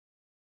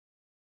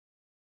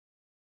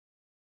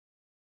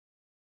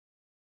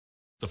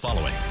The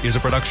following is a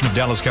production of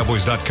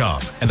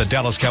DallasCowboys.com and the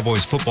Dallas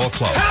Cowboys Football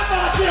Club.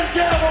 How about them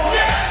Cowboys?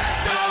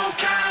 Yeah! Go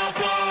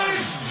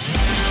Cowboys!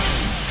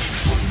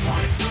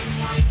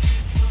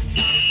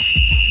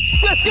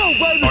 Let's go,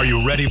 baby! Are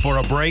you ready for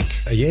a break?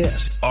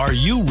 Yes. Are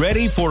you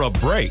ready for a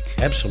break?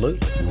 Absolutely.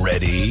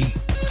 Ready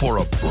for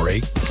a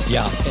break?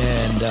 Yeah,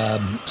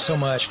 and so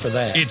much for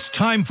that. It's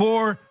time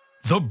for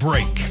The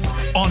Break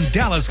on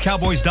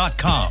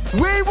DallasCowboys.com.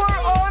 We were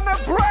on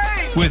the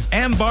break! With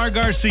Ambar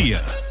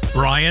Garcia,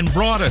 Brian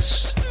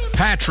Broaddus,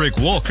 Patrick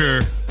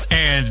Walker,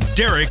 and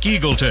Derek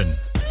Eagleton.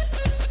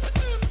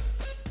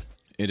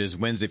 It is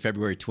Wednesday,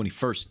 February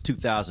 21st,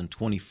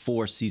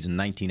 2024, season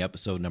 19,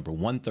 episode number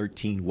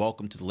 113.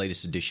 Welcome to the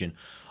latest edition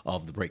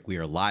of The Break. We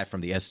are live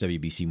from the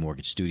SWBC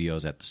Mortgage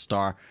Studios at the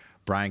Star.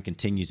 Brian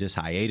continues his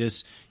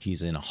hiatus.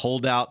 He's in a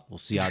holdout. We'll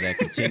see how that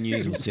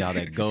continues. We'll see how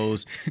that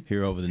goes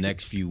here over the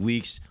next few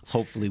weeks.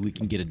 Hopefully we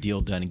can get a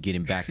deal done and get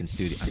him back in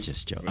studio. I'm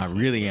just joking. I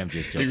really am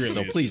just joking. Really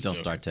so please don't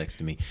start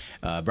texting me.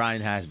 Brian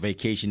has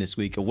vacation this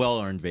week, a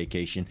well-earned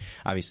vacation.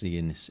 Obviously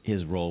in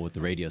his role with the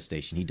radio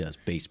station, he does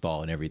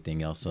baseball and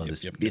everything else. So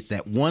it's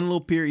that one little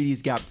period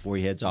he's got before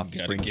he heads off to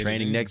spring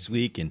training next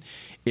week, and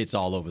it's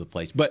all over the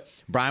place. But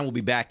Brian will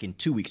be back in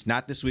 2 weeks.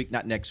 Not this week,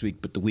 not next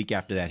week, but the week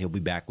after that he'll be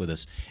back with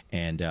us,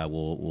 and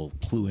we'll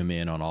clue him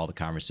in on all the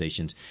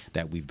conversations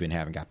that we've been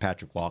having. Got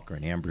Patrick Walker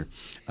and Amber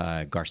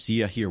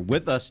Garcia here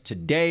with us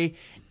today,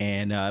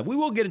 and we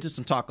will get into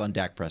some talk on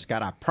Dak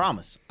Prescott. I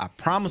promise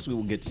we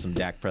will get to some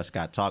Dak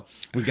Prescott talk.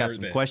 We've got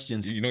some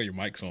questions. You know your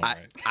mic's on, right?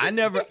 I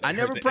never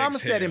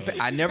promised that.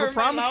 I never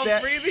promised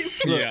that.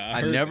 Look, Yeah,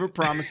 I never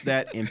promised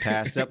that in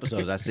past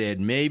episodes. I said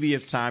maybe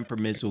if time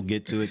permits, we'll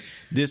get to it.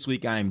 This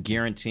week, I am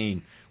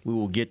guaranteeing we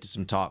will get to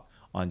some talk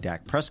on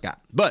Dak Prescott.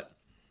 But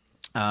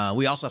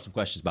we also have some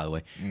questions, by the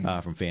way,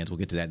 from fans. We'll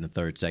get to that in the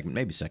third segment,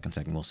 maybe second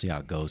segment. We'll see how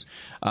it goes.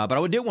 But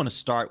I did want to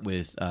start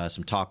with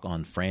some talk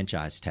on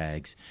franchise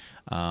tags.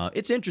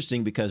 It's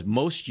interesting because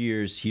most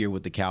years here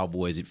with the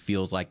Cowboys, it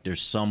feels like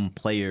there's some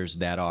players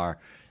that are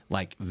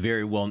like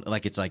very well,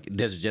 like it's like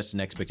there's just an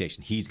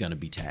expectation. He's going to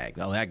be tagged.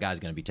 Oh, that guy's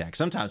going to be tagged.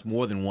 Sometimes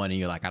more than one, and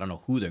you're like, I don't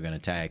know who they're going to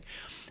tag.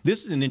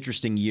 This is an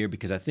interesting year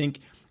because I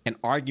think an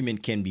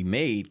argument can be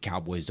made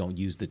Cowboys don't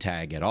use the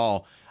tag at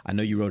all. I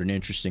know you wrote an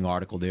interesting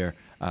article there,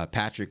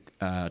 Patrick,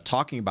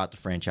 talking about the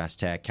franchise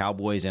tag.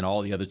 Cowboys and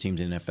all the other teams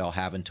in the NFL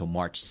have until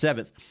March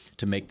 7th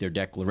to make their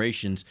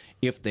declarations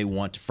if they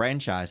want to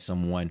franchise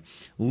someone.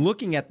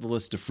 Looking at the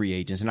list of free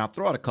agents, and I'll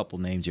throw out a couple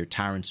names here: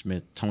 Tyron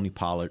Smith, Tony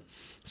Pollard,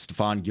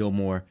 Stephon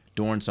Gilmore,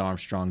 Dorrance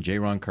Armstrong,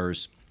 Jaron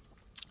Kearse,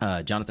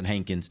 Jonathan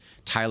Hankins,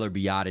 Tyler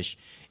Biadasz.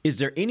 Is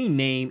there any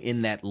name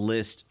in that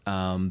list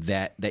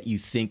that you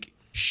think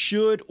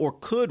should or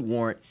could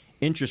warrant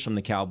interest from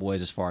the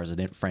Cowboys as far as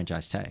a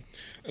franchise tag?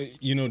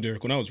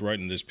 Derek, when I was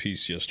writing this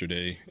piece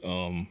yesterday,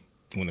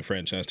 when the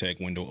franchise tag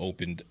window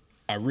opened,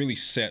 I really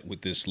sat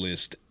with this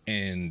list,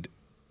 and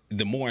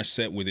the more I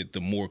sat with it,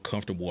 the more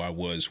comfortable I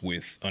was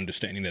with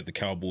understanding that the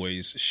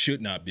Cowboys should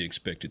not be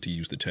expected to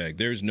use the tag.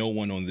 There's no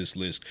one on this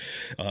list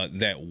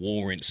that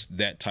warrants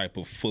that type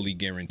of fully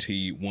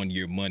guaranteed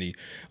one-year money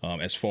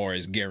as far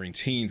as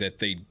guaranteeing that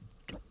they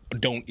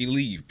don't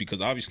leave,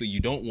 because obviously you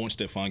don't want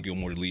Stephon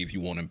Gilmore to leave.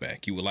 You want him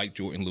back. You would like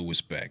Jordan Lewis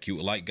back. You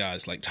would like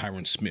guys like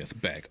Tyron Smith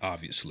back,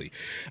 obviously.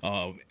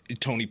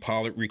 Tony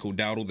Pollard, Rico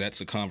Dowdle, that's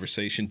a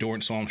conversation.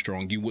 Dorrance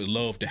Armstrong, you would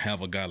love to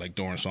have a guy like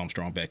Dorrance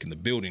Armstrong back in the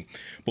building.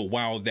 But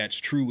while that's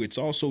true, it's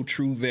also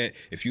true that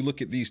if you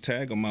look at these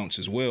tag amounts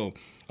as well,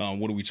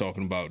 what are we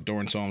talking about?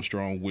 Dorrance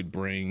Armstrong would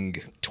bring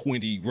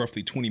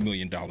roughly $20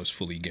 million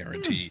fully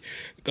guaranteed.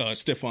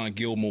 Stephon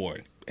Gilmore,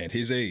 at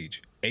his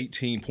age,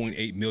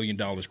 $18.8 million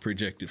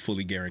projected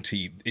fully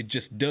guaranteed. It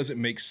just doesn't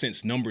make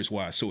sense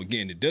numbers-wise. So,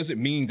 again, it doesn't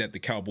mean that the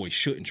Cowboys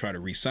shouldn't try to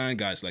re-sign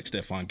guys like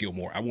Stephon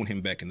Gilmore. I want him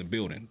back in the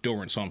building.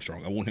 Dorrance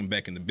Armstrong, I want him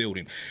back in the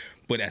building.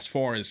 But as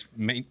far as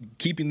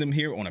keeping them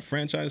here on a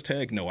franchise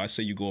tag, no, I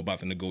say you go about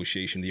the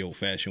negotiation the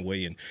old-fashioned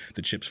way, and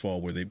the chips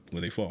fall where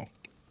they fall.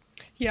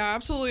 Yeah, I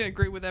absolutely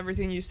agree with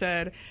everything you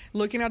said.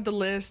 Looking at the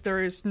list,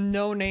 there is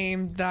no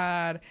name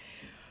that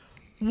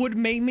would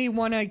make me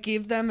want to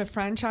give them a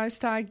franchise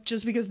tag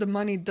just because the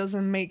money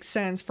doesn't make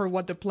sense for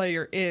what the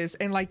player is.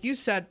 And like you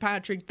said,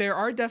 Patrick, there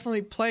are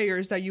definitely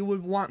players that you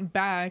would want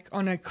back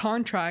on a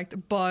contract,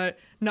 but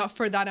not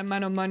for that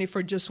amount of money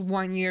for just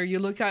 1 year. You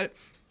look at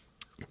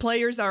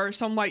players that are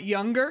somewhat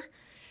younger,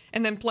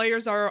 and then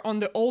players are on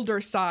the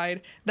older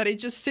side, that it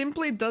just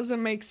simply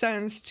doesn't make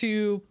sense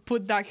to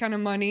put that kind of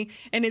money.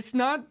 And it's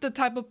not the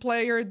type of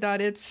player that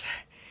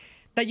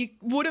you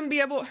wouldn't be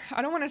able,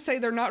 I don't want to say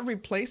they're not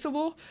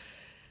replaceable,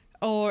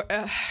 or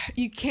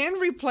you can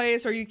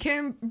replace, or you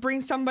can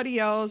bring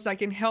somebody else that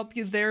can help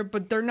you there,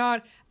 but they're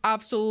not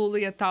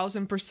absolutely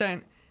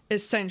 1,000%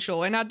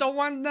 essential. And I don't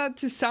want that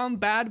to sound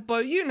bad,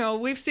 but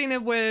we've seen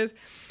it with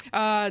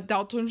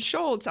Dalton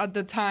Schultz at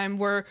the time,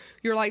 where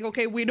you're like,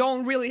 okay, we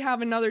don't really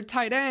have another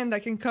tight end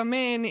that can come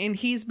in and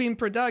he's being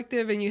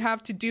productive, and you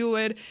have to do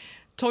it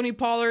Tony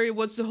Pollard,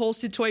 what's the whole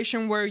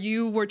situation where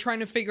you were trying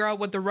to figure out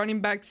what the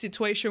running back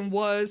situation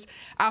was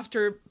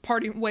after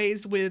parting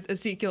ways with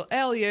Ezekiel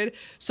Elliott.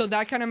 So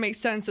that kind of makes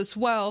sense as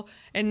well.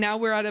 And now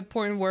we're at a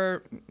point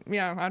where,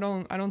 I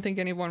don't think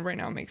anyone right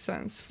now makes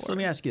sense. So let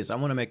me ask you this. I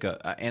want to make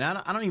and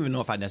I don't even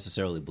know if I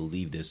necessarily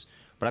believe this,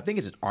 but I think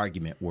it's an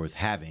argument worth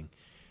having.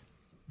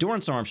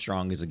 Dorrance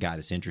Armstrong is a guy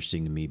that's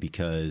interesting to me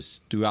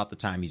because throughout the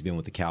time he's been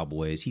with the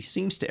Cowboys, he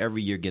seems to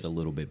every year get a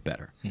little bit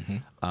better.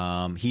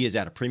 Mm-hmm. He is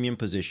at a premium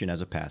position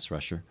as a pass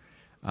rusher.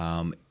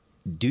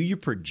 Do you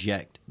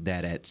project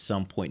that at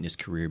some point in his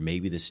career,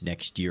 maybe this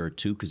next year or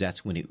two, because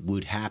that's when it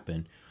would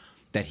happen,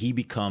 that he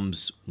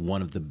becomes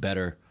one of the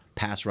better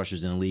pass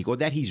rushers in the league, or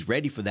that he's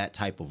ready for that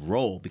type of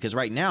role? Because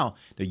right now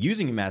they're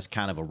using him as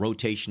kind of a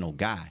rotational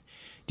guy.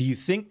 Do you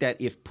think that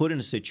if put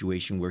in a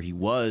situation where he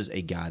was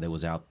a guy that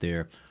was out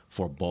there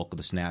for a bulk of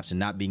the snaps and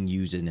not being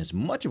used in as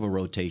much of a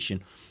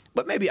rotation,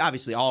 but maybe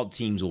obviously all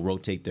teams will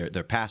rotate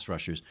their pass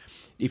rushers.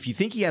 If you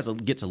think he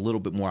gets a little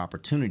bit more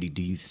opportunity,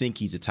 do you think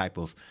he's a type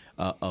of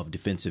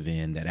defensive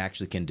end that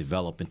actually can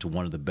develop into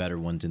one of the better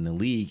ones in the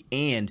league?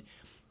 And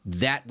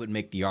that would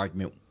make the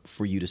argument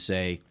for you to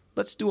say,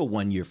 let's do a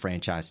 1-year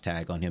franchise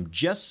tag on him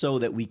just so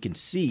that we can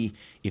see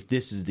if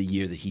this is the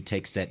year that he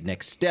takes that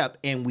next step.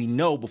 And we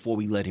know before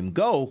we let him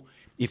go,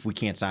 if we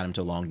can't sign him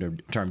to a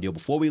long-term deal,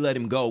 before we let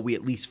him go, we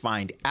at least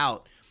find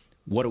out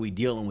what are we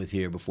dealing with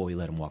here before we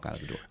let him walk out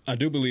of the door. I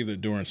do believe that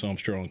Dorrance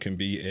Armstrong can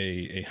be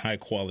a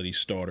high-quality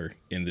starter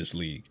in this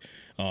league.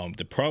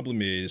 The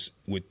problem is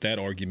with that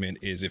argument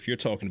is if you're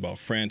talking about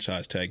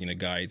franchise tagging a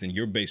guy, then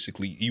you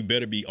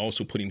better be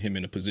also putting him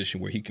in a position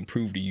where he can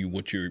prove to you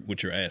what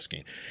you're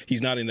asking.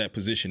 He's not in that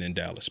position in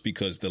Dallas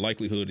because the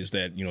likelihood is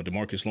that,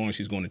 DeMarcus Lawrence,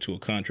 he's going into a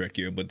contract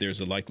year, but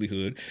there's a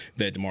likelihood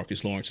that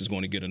DeMarcus Lawrence is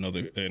going to get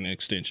an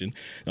extension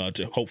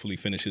to hopefully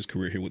finish his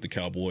career here with the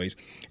Cowboys.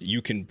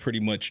 You can pretty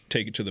much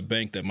take it to the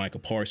bank that Micah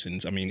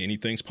Parsons,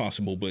 anything's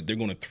possible, but they're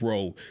going to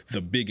throw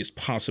the biggest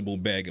possible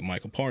bag at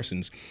Micah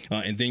Parsons.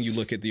 And then you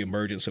look at the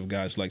emergence of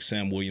guys like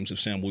Sam Williams. If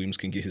Sam Williams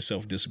can get his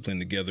self-discipline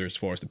together as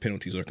far as the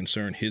penalties are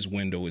concerned, his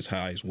window is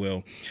high as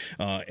well.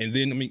 And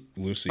then,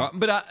 we'll see.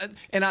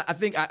 I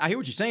think I hear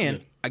what you're saying.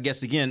 Yeah. I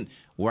guess, again,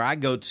 where I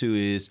go to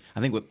is, I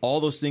think with all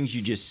those things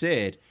you just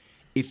said,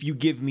 if you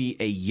give me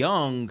a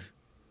young,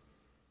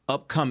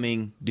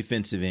 upcoming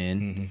defensive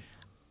end, mm-hmm.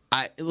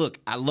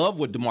 I love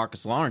what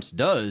DeMarcus Lawrence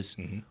does,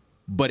 mm-hmm.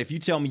 but if you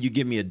tell me you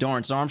give me a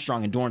Dorrance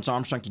Armstrong and Dorrance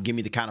Armstrong can give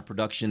me the kind of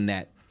production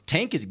that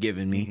Tank is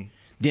giving me, mm-hmm.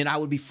 then I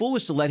would be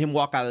foolish to let him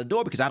walk out of the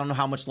door because I don't know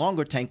how much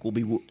longer Tank will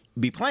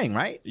be playing,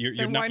 right?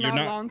 You're not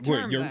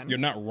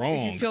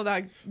wrong. If you feel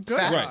that good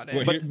about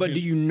it. But do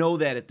you know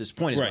that at this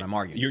point is what I'm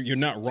arguing. You're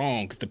not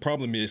wrong. The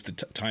problem is the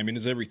timing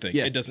is everything.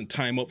 Yeah. It doesn't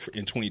time up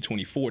in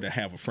 2024 to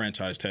have a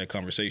franchise tag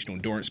conversation on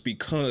Dorrance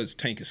because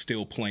Tank is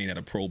still playing at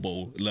a Pro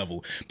Bowl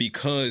level,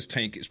 because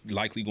Tank is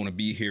likely going to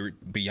be here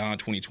beyond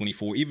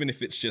 2024, even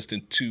if it's just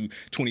into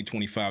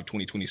 2025,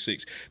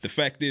 2026. The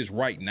fact is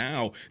right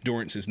now,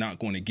 Dorrance is not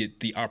going to get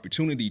the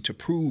opportunity to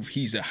prove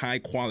he's a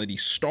high-quality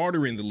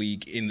starter in the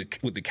league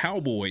with the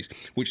Cowboys,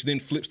 which then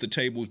flips the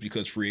tables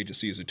because free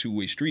agency is a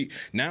two-way street.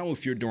 Now,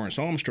 if you're Dorrance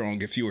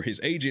Armstrong, if you're his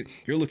agent,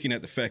 you're looking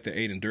at the fact that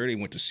Aiden Dirty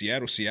went to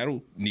Seattle.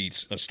 Seattle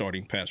needs a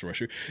starting pass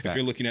rusher. Facts. If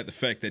you're looking at the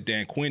fact that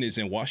Dan Quinn is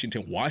in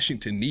Washington,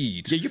 Washington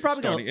needs you're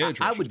probably starting edge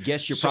rusher. I would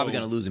guess you're probably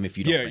going to lose him if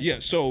you don't. Yeah.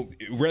 So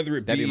whether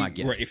it be my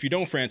guess. Right, if you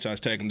don't franchise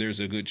tag him, there's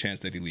a good chance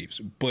that he leaves.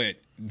 But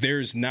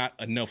there's not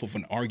enough of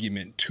an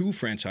argument to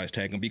franchise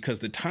tag him because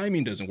the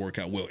timing doesn't work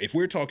out well. If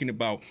we're talking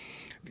about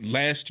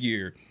last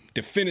year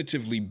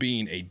definitively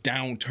being a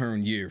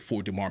downturn year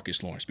for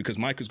DeMarcus Lawrence, because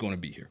Micah's going to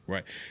be here,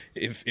 right?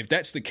 If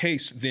that's the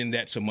case, then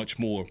that's a much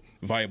more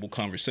viable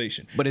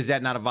conversation. But is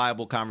that not a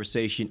viable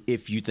conversation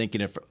if you're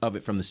thinking of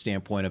it from the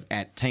standpoint of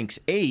at Tank's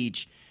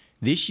age,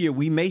 this year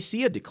we may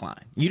see a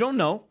decline? You don't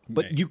know,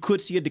 but you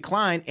could see a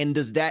decline. And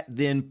does that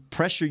then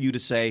pressure you to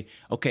say,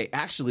 okay,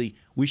 actually,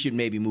 we should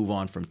maybe move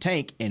on from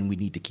Tank and we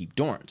need to keep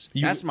Dorrance?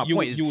 That's my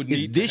point.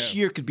 This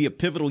year could be a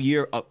pivotal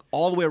year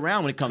all the way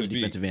around when it comes to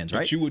defensive ends,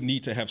 right? But you would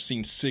need to have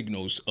seen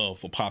signals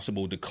of a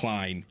possible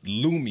decline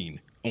looming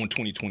on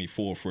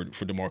 2024 for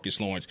DeMarcus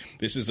Lawrence.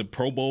 This is a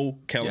Pro Bowl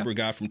caliber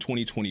guy from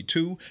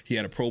 2022. He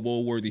had a Pro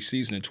Bowl worthy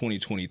season in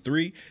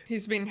 2023.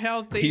 He's been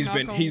healthy. He's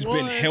been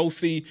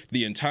healthy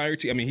the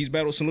entirety. He's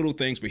battled some little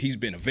things, but he's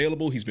been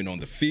available. He's been on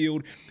the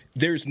field.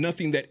 There's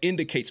nothing that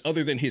indicates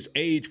other than his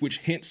age, which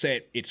hints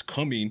at it's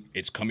coming.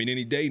 It's coming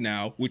any day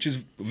now, which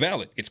is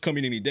valid. It's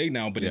coming any day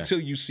now. But until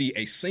you see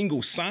a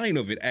single sign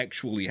of it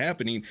actually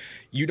happening,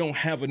 you don't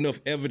have enough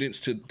evidence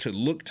to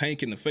look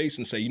Tank in the face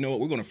and say, you know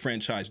what, we're going to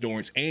franchise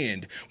Dorrance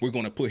and we're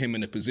going to put him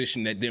in a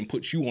position that then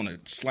puts you on a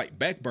slight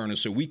back burner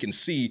so we can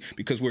see,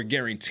 because we're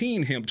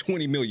guaranteeing him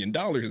 $20 million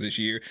this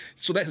year.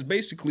 So that's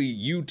basically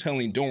you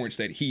telling Dorrance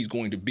that he's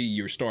going to be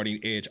your starting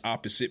edge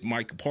opposite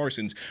Micah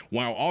Parsons,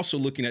 while also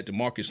looking at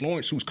DeMarcus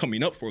Lawrence, who's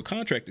coming up for a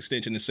contract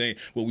extension, and saying,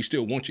 well, we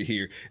still want you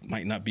here.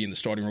 Might not be in the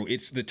starting role.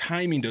 It's the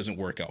timing doesn't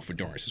work out for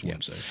Dorrance is what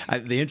I'm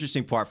saying. The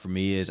interesting part for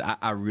me is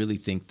I really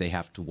think they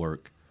have to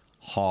work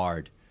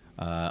hard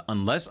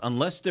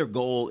Unless their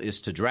goal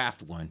is to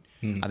draft one,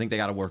 I think they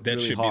got to work That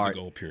really should hard. be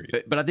the goal,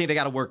 period. But I think they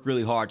got to work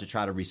really hard to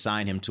try to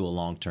re-sign him to a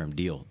long-term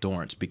deal,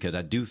 Dorrance, because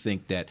I do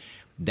think that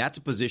that's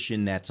a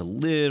position that's a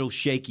little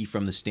shaky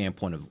from the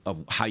standpoint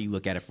of how you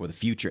look at it for the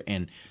future.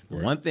 And the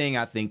one thing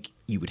I think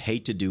you would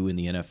hate to do in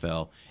the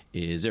NFL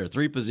is there are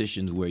 3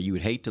 positions where you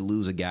would hate to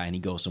lose a guy and he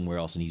goes somewhere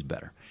else and he's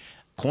better.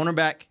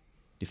 Cornerback,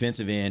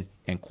 defensive end,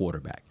 and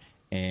quarterback.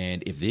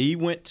 And if he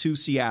went to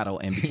Seattle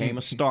and became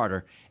a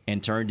starter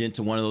and turned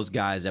into one of those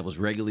guys that was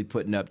regularly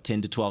putting up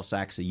 10 to 12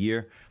 sacks a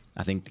year,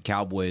 I think the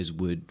Cowboys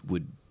would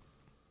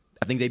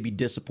I think they'd be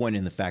disappointed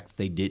in the fact that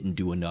they didn't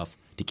do enough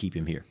to keep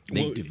him here.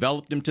 They've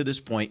developed him to this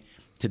point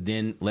to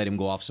then let him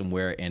go off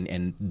somewhere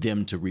and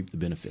them to reap the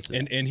benefits of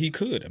it. And he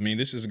could. I mean,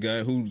 this is a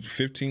guy who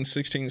 15,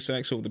 16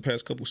 sacks over the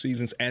past couple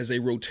seasons as a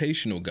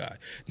rotational guy.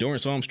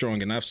 Dorrance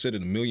Armstrong, and I've said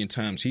it a million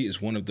times, he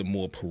is one of the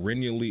more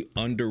perennially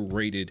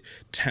underrated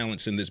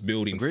talents in this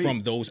building. Agreed. From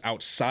those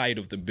outside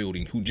of the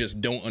building who just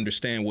don't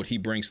understand what he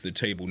brings to the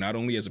table, not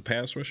only as a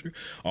pass rusher,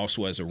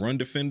 also as a run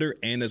defender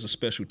and as a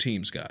special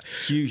teams guy.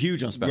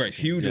 Huge on special Right,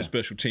 teams. huge Yeah. on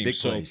special teams. Big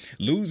So plays.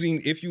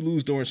 if you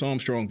lose Dorrance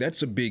Armstrong,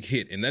 that's a big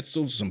hit, and those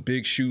are some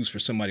big shoes for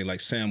somebody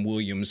like Sam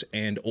Williams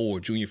and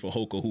or Junior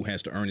Fehoko, who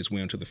has to earn his way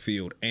onto the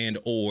field, and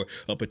or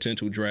a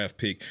potential draft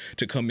pick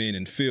to come in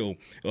and fill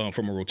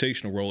from a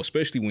rotational role,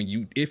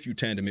 especially if you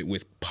tandem it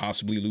with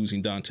possibly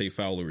losing Dante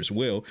Fowler as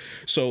well.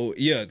 So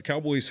yeah, the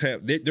Cowboys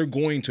they're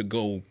going to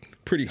go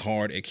pretty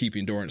hard at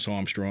keeping Dorrance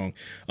Armstrong,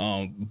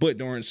 but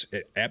Dorrance,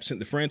 absent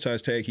the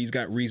franchise tag, he's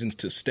got reasons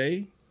to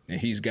stay. And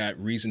he's got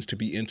reasons to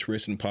be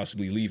interested in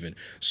possibly leaving.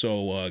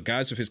 So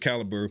guys of his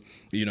caliber,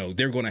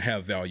 they're going to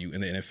have value in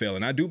the NFL.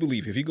 And I do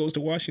believe if he goes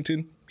to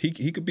Washington,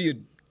 he could be a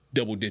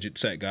double-digit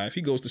sack guy. If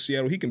he goes to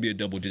Seattle, he can be a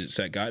double-digit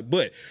sack guy.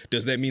 But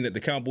does that mean that the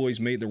Cowboys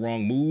made the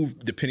wrong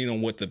move, depending on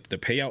what the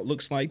payout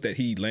looks like, that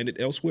he landed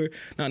elsewhere?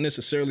 Not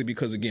necessarily,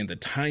 because, again, the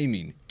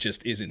timing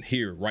just isn't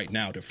here right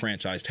now to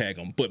franchise tag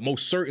him. But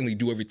most certainly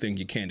do everything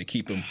you can to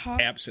keep him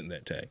absent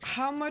that tag.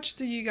 How much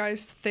do you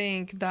guys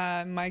think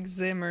that Mike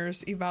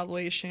Zimmer's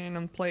evaluation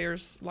on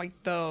players like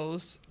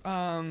those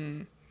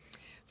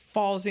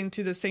falls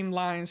into the same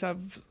lines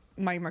of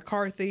Mike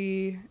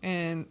McCarthy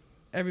and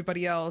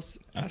everybody else?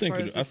 I think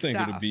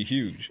it'll be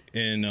huge.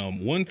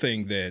 And one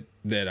thing that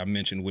I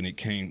mentioned when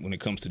it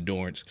comes to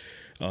Dorrance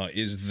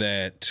is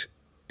that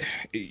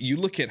you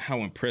look at how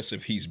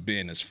impressive he's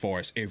been as far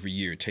as every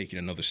year taking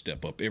another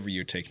step up.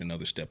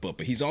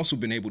 But he's also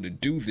been able to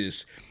do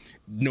this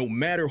no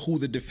matter who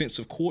the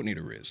defensive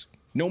coordinator is,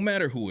 no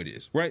matter who it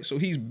is, right? So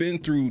he's been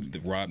through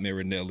the Rod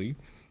Marinelli,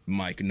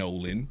 Mike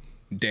Nolan,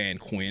 Dan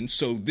Quinn.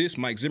 So this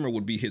Mike Zimmer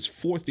would be his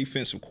 4th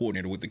defensive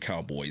coordinator with the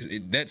Cowboys.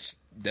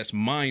 That's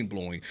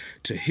mind-blowing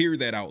to hear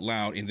that out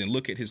loud and then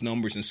look at his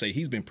numbers and say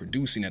he's been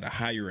producing at a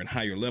higher and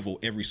higher level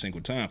every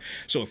single time.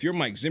 So if you're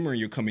Mike Zimmer and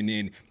you're coming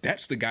in,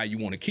 that's the guy you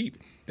want to keep.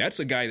 That's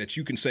a guy that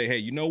you can say, hey,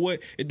 you know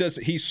what?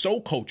 He's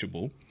so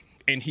coachable.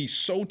 And he's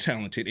so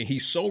talented and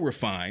he's so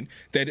refined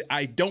that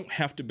I don't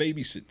have to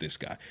babysit this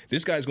guy.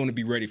 This guy's going to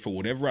be ready for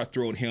whatever I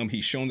throw at him.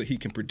 He's shown that he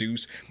can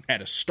produce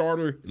at a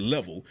starter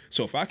level.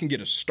 So if I can get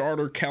a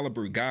starter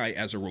caliber guy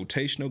as a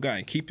rotational guy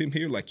and keep him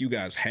here like you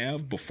guys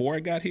have before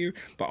I got here,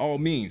 by all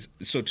means.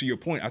 So to your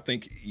point, I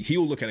think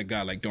he'll look at a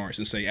guy like Dorrance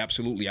and say,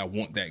 absolutely, I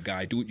want that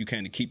guy. Do what you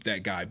can to keep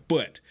that guy.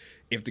 But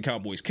if the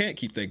Cowboys can't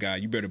keep that guy,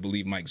 you better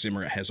believe Mike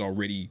Zimmer has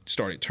already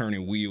started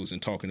turning wheels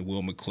and talking to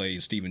Will McClay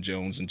and Stephen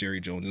Jones and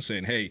Jerry Jones and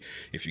saying, hey,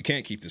 if you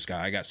can't keep this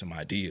guy, I got some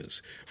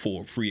ideas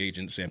for free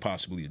agents and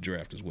possibly a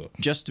draft as well.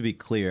 Just to be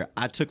clear,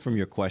 I took from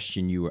your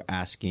question you were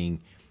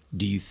asking,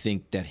 do you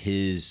think that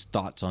his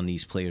thoughts on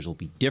these players will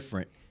be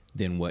different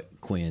than what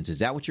Quinn's? Is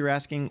that what you're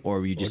asking? Or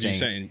are you just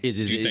saying do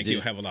you think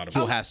he'll have a lot of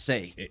he'll have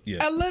say?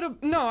 Yeah.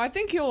 No, I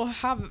think he'll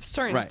have a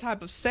certain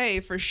type of say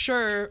for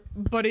sure.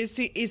 But is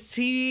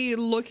he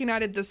looking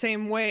at it the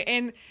same way?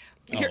 And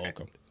here,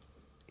 okay.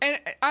 And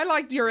I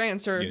liked your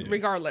answer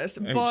regardless.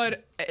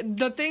 But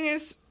the thing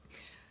is,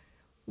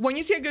 when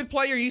you see a good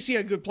player, you see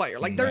a good player.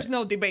 Like, there's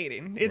no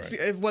debating. It's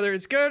whether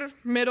it's good,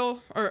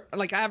 middle, or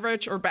like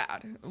average or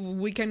bad.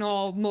 We can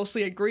all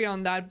mostly agree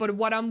on that. But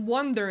what I'm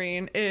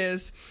wondering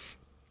is,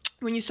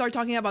 when you start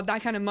talking about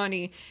that kind of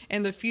money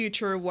in the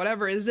future,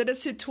 whatever, is it a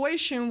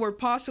situation where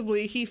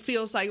possibly he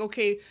feels like,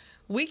 okay,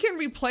 we can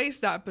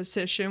replace that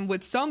position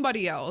with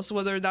somebody else,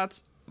 whether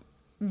that's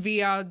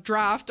via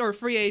draft or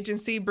free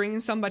agency, bringing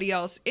somebody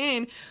else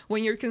in,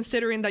 when you're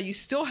considering that you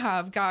still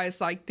have guys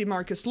like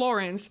DeMarcus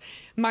Lawrence,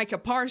 Micah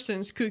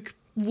Parsons,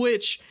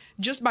 which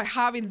just by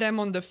having them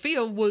on the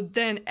field would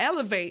then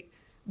elevate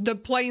the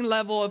playing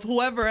level of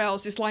whoever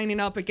else is lining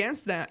up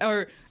against them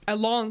or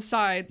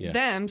alongside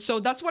them. So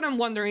that's what I'm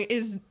wondering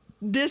is,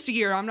 this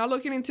year, I'm not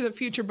looking into the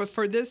future, but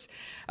for this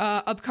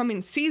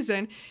upcoming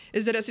season,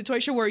 is it a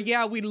situation where,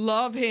 we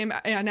love him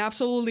and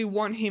absolutely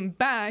want him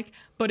back,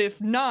 but if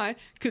not,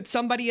 could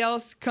somebody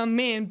else come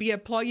in, be a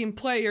plug-in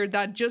player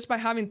that just by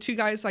having two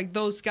guys like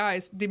those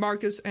guys,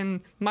 DeMarcus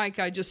and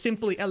Micah, just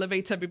simply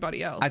elevates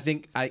everybody else? I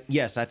think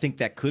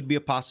that could be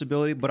a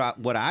possibility, but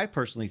what I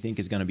personally think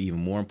is going to be even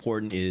more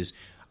important is,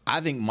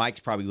 I think Mike's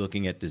probably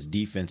looking at this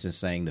defense and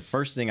saying the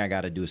first thing I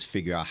got to do is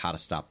figure out how to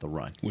stop the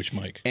run. Which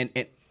Mike? And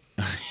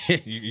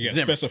you got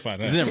to specify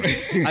that. Zimmer.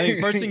 I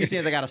think first thing he's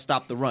saying is I got to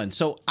stop the run.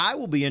 So I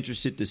will be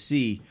interested to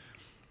see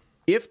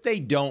if they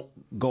don't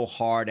go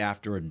hard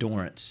after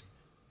Dorrance.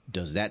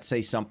 Does that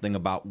say something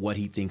about what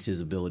he thinks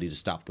his ability to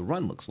stop the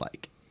run looks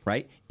like?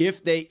 Right?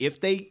 If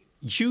they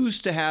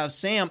choose to have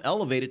Sam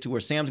elevated to where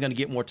Sam's going to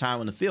get more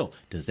time on the field,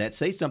 does that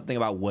say something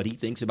about what he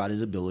thinks about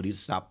his ability to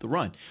stop the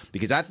run?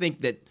 Because I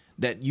think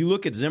that you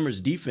look at Zimmer's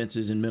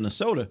defenses in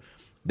Minnesota,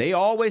 they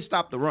always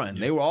stop the run.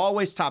 They were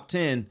always top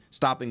 10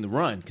 stopping the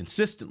run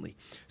consistently.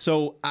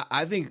 So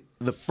I think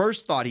the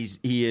first thought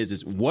he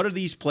is what are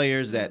these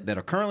players that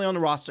are currently on the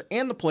roster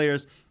and the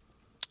players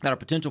that are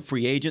potential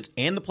free agents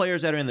and the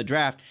players that are in the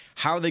draft,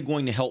 how are they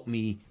going to help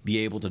me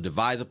be able to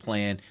devise a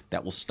plan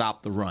that will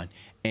stop the run?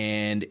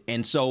 And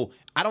so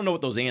I don't know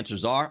what those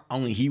answers are.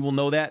 Only he will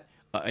know that,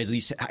 at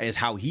least as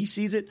how he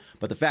sees it.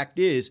 But the fact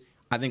is,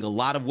 I think a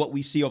lot of what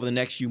we see over the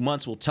next few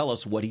months will tell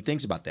us what he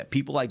thinks about that.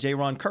 People like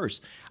Jaron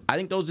Kearse, I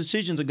think those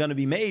decisions are going to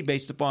be made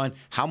based upon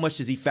how much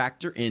does he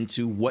factor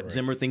into what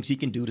Zimmer thinks he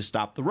can do to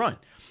stop the run.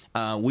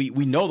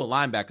 We know the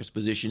linebackers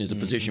position is a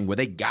position where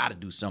they got to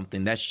do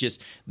something. That's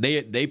just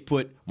they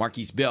put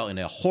Marquise Bell in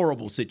a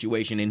horrible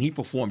situation, and he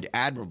performed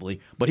admirably,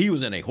 but he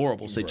was in a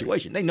horrible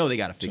situation. They know they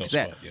got to fix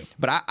that. Spot, yeah.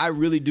 But I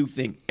really do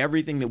think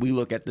everything that we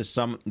look at this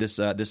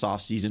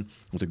offseason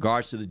with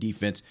regards to the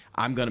defense,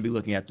 I'm going to be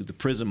looking at through the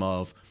prism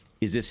of,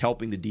 is this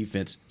helping the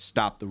defense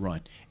stop the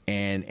run?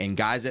 And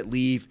guys that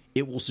leave,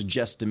 it will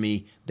suggest to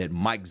me that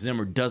Mike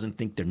Zimmer doesn't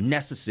think they're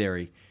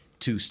necessary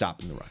to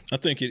stopping the run. I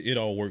think it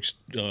all works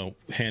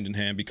hand in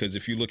hand, because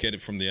if you look at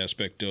it from the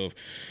aspect of,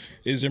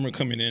 is Zimmer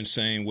coming in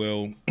saying,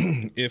 well,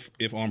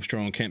 if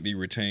Armstrong can't be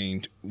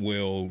retained,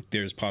 well,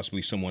 there's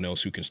possibly someone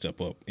else who can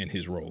step up in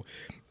his role.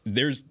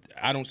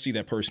 I don't see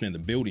that person in the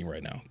building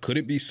right now. Could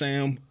it be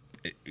Sam?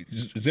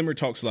 Zimmer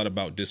talks a lot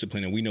about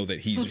discipline, and we know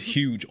that he's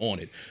huge on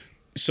it.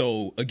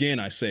 So, again,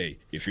 I say,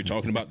 if you're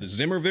talking about the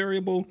Zimmer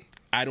variable,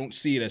 I don't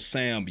see it as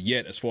Sam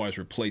yet as far as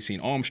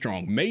replacing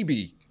Armstrong.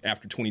 Maybe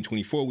after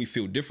 2024, we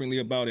feel differently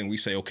about it, and we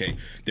say, okay,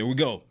 there we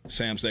go.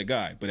 Sam's that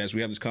guy. But as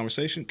we have this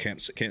conversation,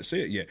 can't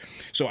say it yet.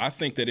 So I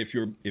think that if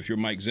you're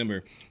Mike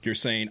Zimmer, you're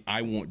saying,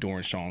 I want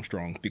Dorrance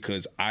Armstrong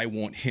because I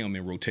want him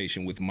in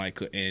rotation with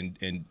Micah and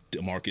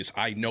DeMarcus.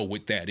 I know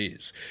what that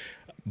is.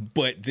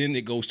 But then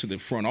it goes to the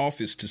front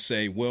office to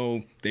say,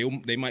 well,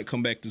 they might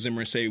come back to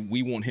Zimmer and say,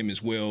 we want him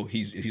as well.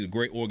 He's a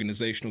great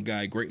organizational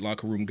guy, great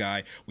locker room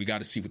guy. We got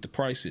to see what the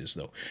price is,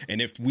 though.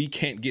 And if we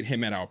can't get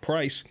him at our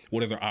price,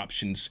 what other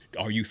options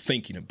are you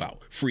thinking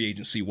about, free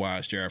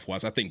agency-wise,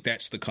 draft-wise? I think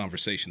that's the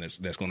conversation that's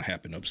going to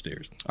happen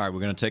upstairs. All right,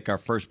 we're going to take our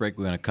first break.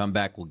 We're going to come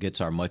back. We'll get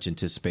to our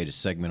much-anticipated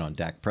segment on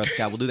Dak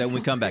Prescott. We'll do that when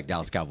we come back.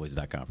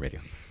 DallasCowboys.com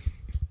radio.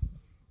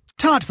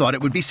 Todd thought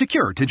it would be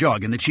secure to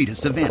jog in the cheetah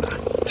savanna.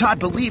 Todd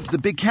believed the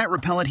big cat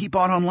repellent he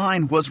bought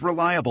online was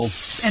reliable.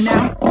 And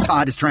now,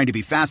 Todd is trying to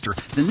be faster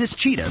than this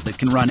cheetah that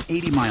can run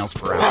 80 miles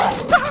per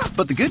hour.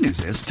 But the good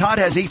news is, Todd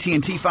has AT&T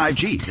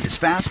 5G that is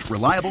fast,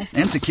 reliable,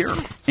 and secure.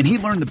 And he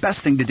learned the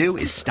best thing to do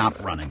is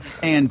stop running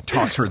and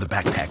toss her the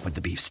backpack with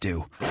the beef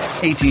stew.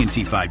 AT&T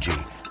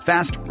 5G.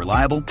 Fast,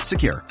 reliable,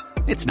 secure.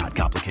 It's not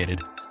complicated.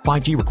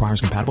 5G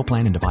requires compatible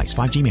plan and device.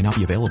 5G may not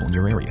be available in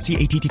your area.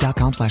 See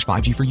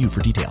att.com/5G for you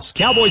for details.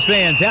 Cowboys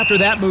fans, after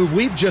that move,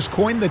 we've just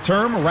coined the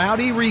term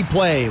Rowdy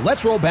Replay.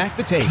 Let's roll back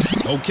the tape.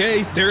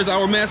 Okay, there's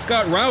our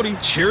mascot Rowdy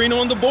cheering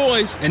on the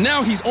boys. And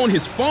now he's on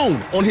his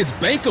phone, on his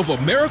Bank of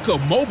America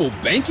mobile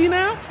banking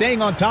app?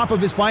 Staying on top of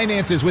his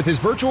finances with his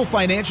virtual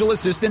financial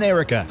assistant,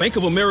 Erica. Bank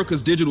of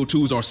America's digital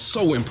tools are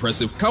so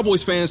impressive.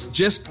 Cowboys fans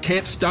just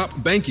can't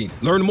stop banking.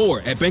 Learn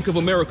more at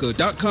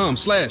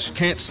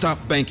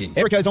bankofamerica.com/can't-stop-banking.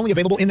 Erica is only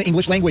available in the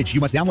English language.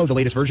 You must download the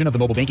latest version of the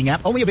mobile banking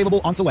app, only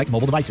available on select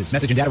mobile devices.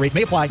 Message and data rates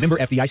may apply. Member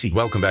FDIC.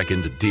 Welcome back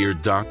into Dear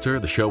Doctor,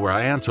 the show where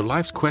I answer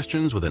life's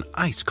questions with an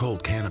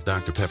ice-cold can of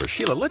Dr. Pepper.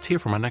 Sheila, let's hear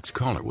from our next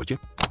caller, would you?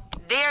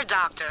 Dear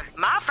Doctor,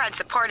 my friend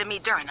supported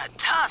me during a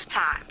tough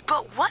time.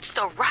 But what's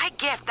the right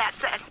gift that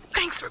says,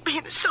 thanks for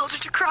being a shoulder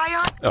to cry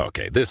on?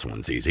 Okay, this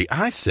one's easy.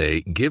 I say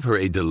give her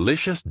a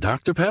delicious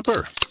Dr.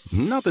 Pepper.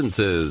 Nothing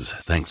says,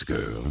 thanks,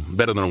 girl,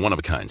 better than a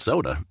one-of-a-kind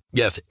soda.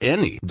 Yes,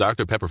 any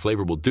Dr. Pepper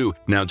flavor will do.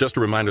 Now, just a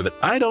reminder that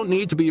I don't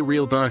need to be a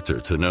real doctor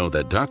to know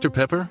that Dr.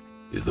 Pepper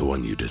is the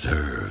one you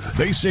deserve.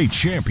 They say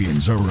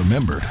champions are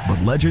remembered, but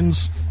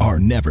legends are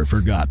never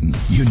forgotten.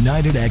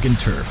 United Ag &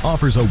 Turf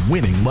offers a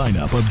winning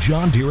lineup of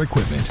John Deere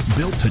equipment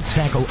built to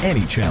tackle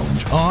any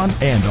challenge on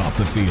and off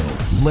the field.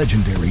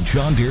 Legendary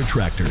John Deere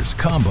tractors,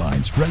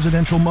 combines,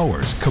 residential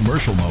mowers,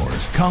 commercial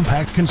mowers,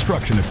 compact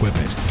construction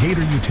equipment,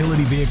 Gator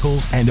utility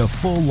vehicles, and a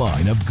full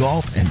line of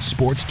golf and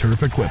sports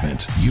turf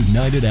equipment.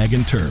 United Ag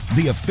 & Turf,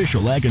 the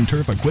official Ag &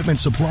 Turf equipment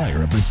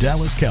supplier of the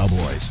Dallas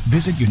Cowboys.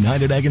 Visit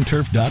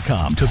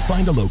UnitedAgAndTurf.com to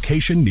find a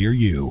location near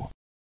you.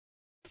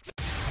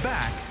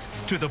 Back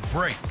to the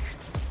break.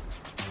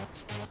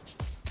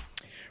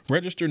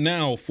 Register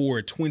now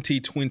for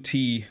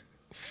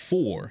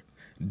 2024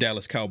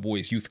 Dallas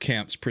Cowboys youth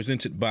camps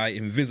presented by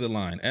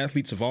Invisalign.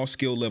 Athletes of all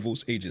skill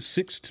levels, ages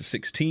 6 to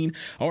 16,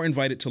 are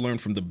invited to learn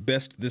from the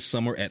best this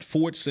summer at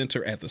Ford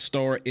Center at the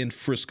Star in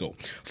Frisco.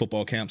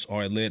 Football camps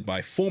are led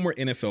by former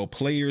NFL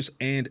players,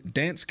 and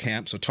dance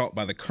camps are taught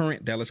by the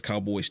current Dallas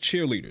Cowboys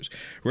cheerleaders.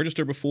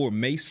 Register before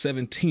May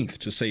 17th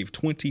to save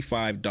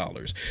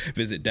 $25.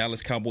 Visit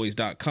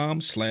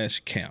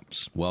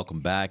DallasCowboys.com/camps.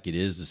 Welcome back. It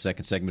is the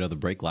second segment of the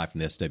break, live from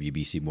the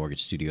SWBC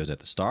Mortgage Studios at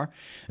the Star.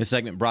 This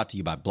segment brought to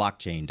you by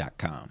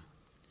Blockchain.com.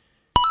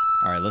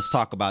 All right, let's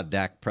talk about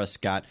Dak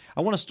Prescott.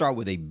 I want to start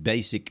with a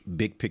basic,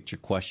 big-picture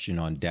question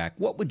on Dak.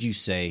 What would you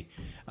say,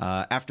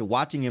 after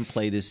watching him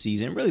play this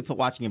season, really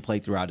watching him play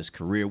throughout his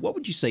career, what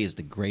would you say is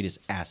the greatest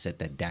asset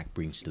that Dak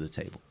brings to the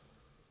table?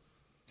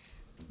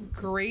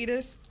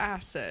 Greatest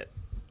asset?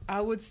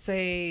 I would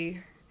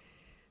say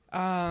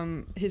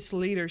his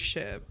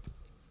leadership,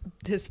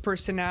 his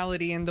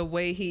personality, and the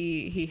way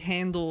he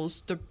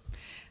handles the...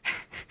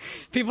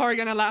 People are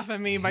going to laugh at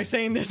me by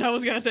saying this. I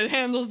was going to say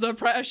handles the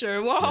pressure.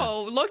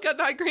 Whoa, look at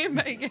that Green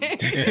Bay game.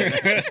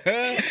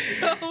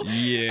 Well,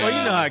 you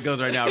know how it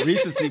goes right now.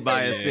 Recency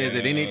bias says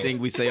that anything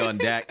we say on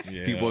Dak,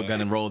 people are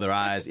going to roll their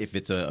eyes if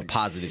it's a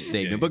positive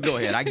statement. But go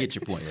ahead. I get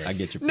your point.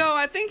 No,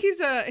 I think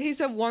he's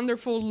a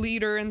wonderful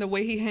leader in the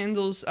way he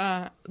handles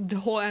the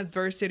whole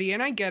adversity.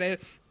 And I get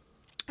it.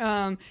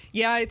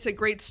 It's a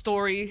great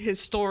story, his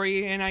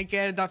story, and I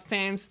get that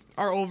fans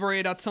are over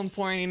it at some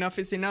point. Enough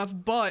is enough.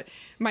 But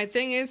my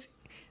thing is,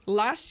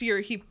 last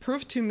year he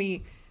proved to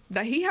me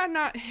that he had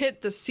not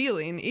hit the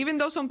ceiling, even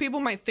though some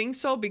people might think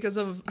so because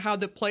of how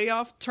the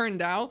playoff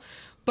turned out.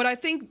 But I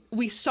think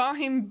we saw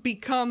him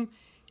become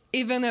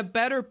even a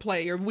better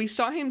player. We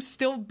saw him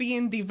still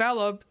being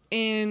developed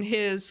in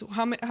his,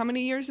 how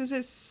many years is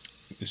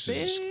this? This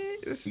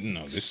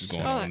is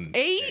going on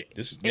 8.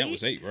 That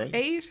was 8, right?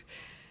 8.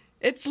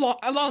 It's a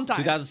long time.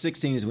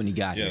 2016 is when he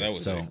got here. That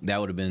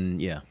would have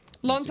been,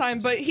 long time.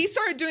 But he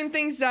started doing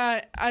things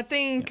that I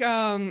think,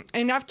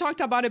 and I've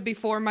talked about it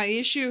before, my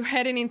issue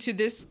heading into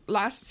this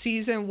last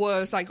season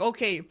was like,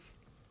 okay,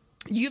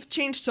 you've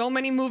changed so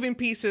many moving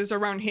pieces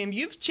around him.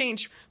 You've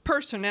changed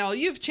personnel.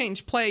 You've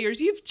changed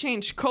players. You've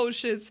changed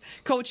coaches.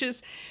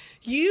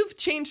 You've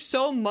changed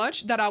so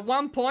much that at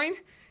one point,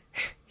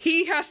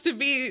 he has to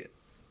be...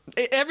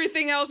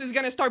 everything else is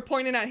going to start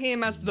pointing at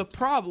him as the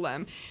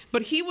problem.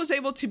 But he was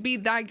able to be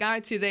that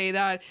guy today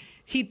that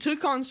he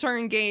took on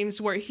certain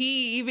games where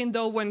even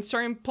though when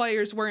certain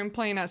players weren't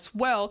playing as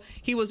well,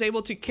 he was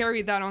able to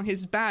carry that on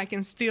his back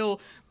and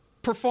still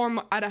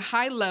perform at a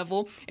high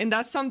level. And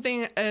that's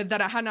something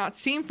that I had not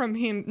seen from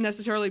him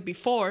necessarily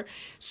before.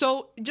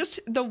 So just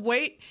the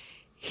way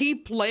he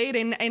played,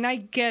 and I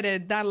get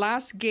it, that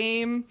last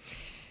game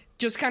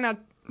just kind of...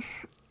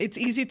 it's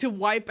easy to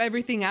wipe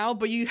everything out,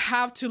 but you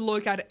have to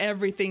look at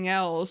everything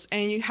else,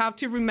 and you have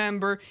to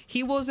remember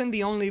he wasn't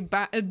the only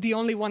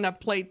one that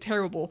played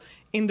terrible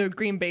in the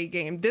Green Bay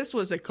game. This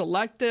was a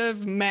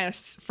collective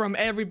mess from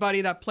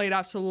everybody that played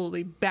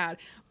absolutely bad.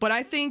 But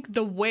I think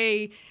the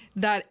way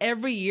that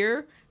every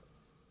year,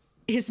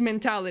 his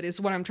mentality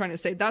is what I'm trying to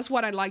say. That's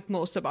what I liked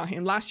most about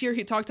him. Last year,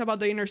 he talked about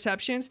the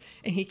interceptions,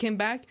 and he came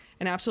back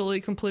and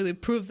absolutely completely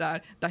proved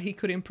that he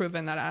could improve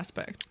in that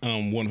aspect.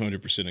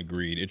 100%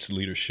 agreed. It's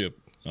leadership.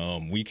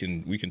 We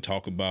can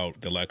talk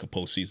about the lack of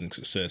postseason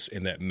success,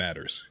 and that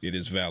matters. It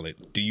is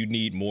valid. Do you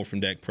need more from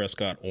Dak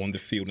Prescott on the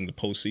field in the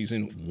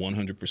postseason?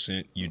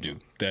 100% you do.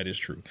 That is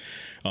true.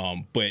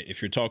 But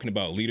if you're talking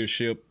about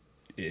leadership,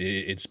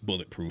 it's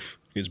bulletproof.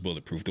 Is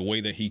bulletproof. The way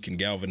that he can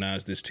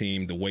galvanize this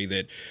team, the way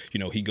that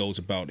he goes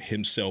about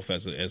himself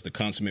as the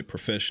consummate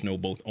professional,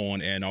 both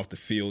on and off the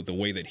field, the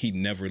way that he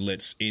never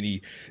lets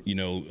any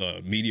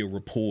media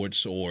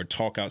reports or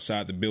talk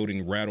outside the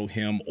building rattle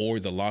him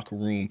or the locker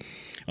room,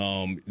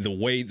 the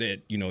way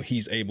that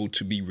he's able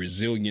to be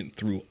resilient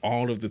through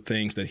all of the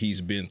things that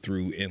he's been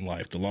through in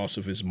life, the loss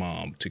of his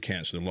mom to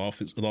cancer, the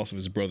loss of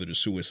his brother to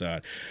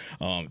suicide,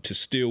 to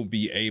still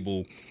be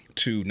able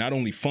to not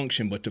only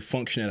function, but to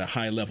function at a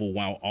high level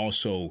while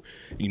also,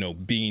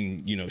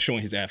 being,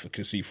 showing his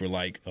advocacy for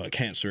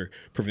cancer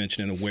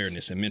prevention and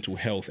awareness and mental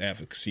health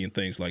advocacy and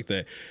things like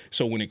that.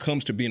 So when it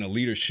comes to being a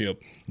leadership,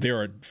 there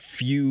are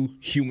few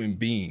human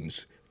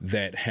beings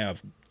that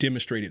have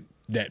demonstrated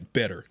that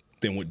better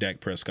than what Dak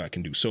Prescott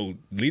can do. So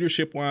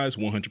leadership-wise,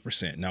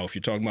 100%. Now, if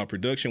you're talking about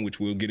production, which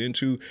we'll get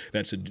into,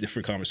 that's a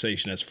different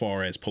conversation as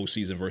far as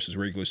postseason versus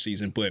regular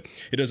season. But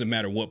it doesn't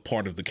matter what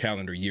part of the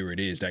calendar year it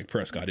is, Dak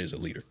Prescott is a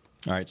leader.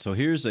 All right, so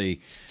here's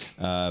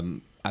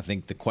I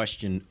think the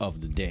question of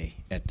the day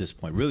at this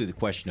point, really the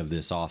question of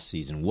this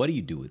offseason. What do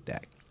you do with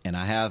Dak? And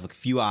I have a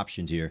few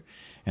options here,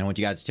 and I want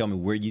you guys to tell me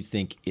where you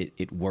think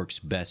it works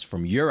best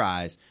from your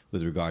eyes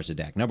with regards to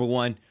Dak. Number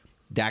one,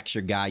 Dak's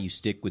your guy. You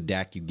stick with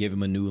Dak. You give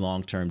him a new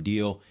long-term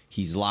deal.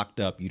 He's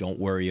locked up. You don't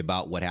worry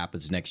about what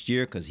happens next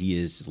year because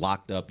he is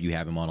locked up. You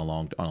have him on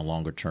a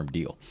longer-term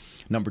deal.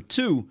 Number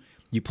two,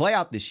 you play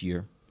out this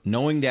year,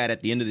 knowing that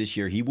at the end of this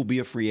year he will be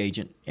a free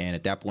agent, and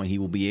at that point he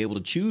will be able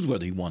to choose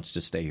whether he wants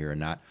to stay here or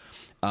not.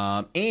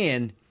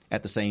 And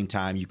at the same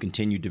time, you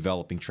continue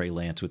developing Trey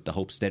Lance with the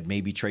hopes that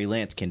maybe Trey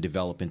Lance can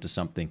develop into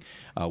something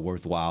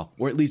worthwhile,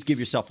 or at least give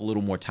yourself a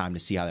little more time to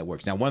see how that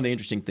works. Now, one of the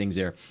interesting things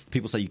there,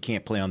 people say you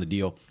can't play on the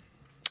deal.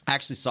 I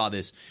actually saw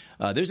this.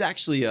 There's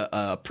actually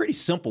a pretty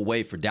simple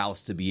way for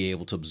Dallas to be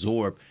able to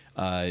absorb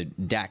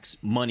Dak's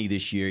money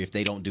this year if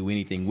they don't do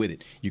anything with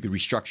it. You could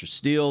restructure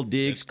Steele,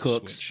 Diggs,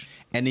 Cooks,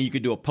 and then you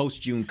could do a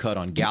post-June cut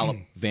on Gallup,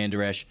 Van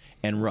Der Esch,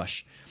 and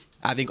Rush.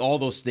 I think all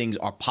those things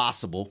are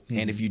possible,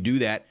 and if you do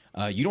that,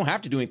 you don't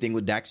have to do anything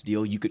with Dak's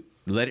deal. You could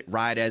let it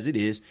ride as it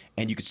is,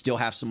 and you could still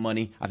have some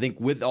money. I think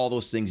with all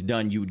those things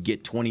done, you would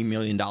get $20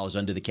 million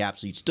under the cap,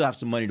 so you'd still have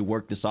some money to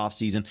work this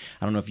offseason.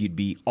 I don't know if you'd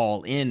be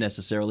all in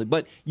necessarily,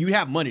 but you'd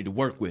have money to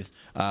work with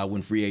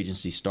when free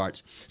agency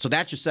starts. So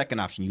that's your second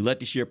option. You let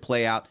this year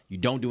play out. You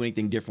don't do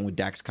anything different with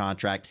Dak's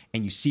contract,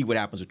 and you see what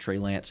happens with Trey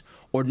Lance.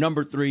 Or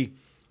number three,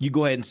 you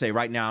go ahead and say,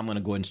 right now, I'm going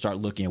to go ahead and start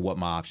looking at what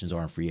my options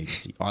are in free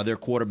agency. Are there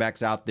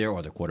quarterbacks out there?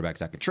 Are there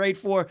quarterbacks I could trade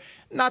for?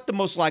 Not the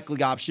most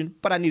likely option,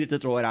 but I needed to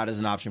throw it out as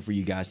an option for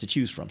you guys to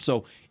choose from.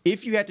 So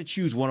if you had to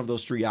choose one of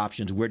those three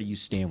options, where do you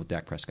stand with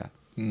Dak Prescott?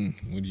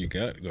 What do you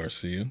got,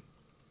 Garcia?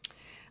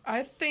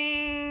 I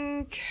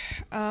think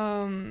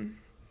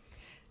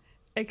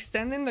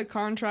extending the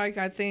contract,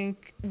 I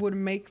think, would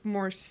make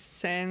more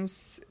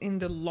sense in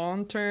the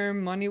long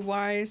term,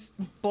 money-wise,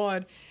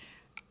 but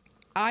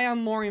I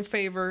am more in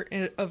favor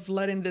of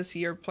letting this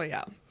year play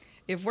out.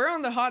 If we're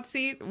on the hot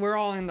seat, we're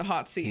all in the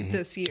hot seat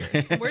this year.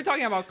 We're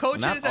talking about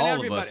coaches and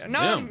everybody.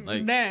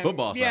 Them,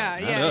 football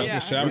side.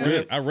 Yeah. We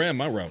good. I ran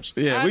my routes.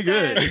 Yeah, we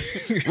good.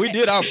 We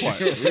did our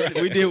part.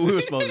 We did what we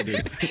were supposed to do.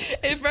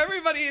 If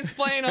everybody is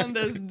playing on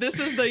this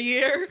is the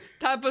year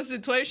type of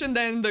situation,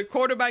 then the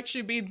quarterback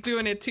should be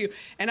doing it too.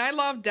 And I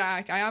love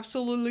Dak. I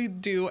absolutely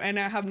do. And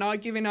I have not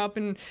given up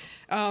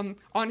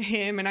on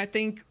him. And I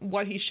think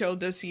what he showed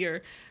this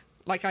year,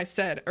 like I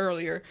said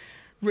earlier,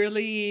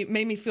 really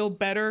made me feel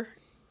better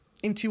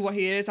into what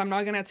he is. I'm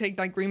not going to take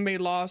that Green Bay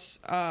loss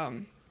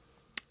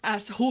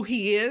as who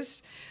he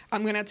is.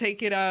 I'm going to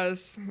take it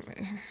as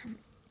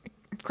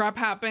crap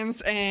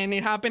happens, and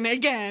it happened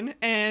again,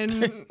 and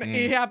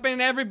it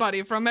happened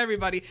from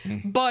everybody.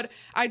 But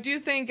I do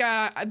think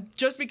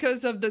just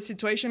because of the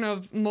situation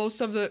of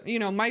most of the,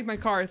 Mike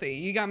McCarthy,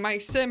 you got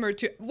Mike Zimmer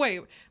too. Wait,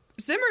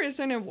 Zimmer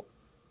isn't it?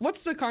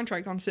 What's the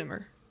contract on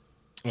Zimmer?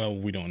 Well,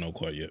 we don't know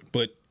quite yet,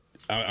 but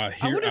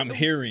I'm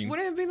hearing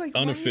wouldn't it be like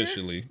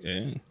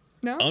unofficially,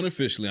 No?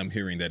 Unofficially, I'm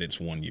hearing that it's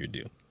 1 year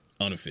deal.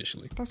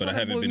 Unofficially, That's but what I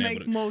haven't would been make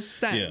able to. most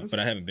sense. Yeah, but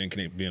I haven't been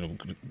able.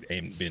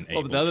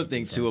 Well, but the other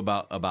thing too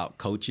about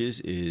coaches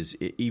is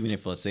even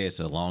if, let's say, it's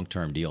a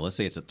long-term deal, let's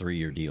say it's a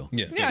 3-year deal.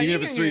 Yeah, even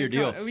if it's a 3-year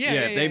deal,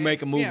 if they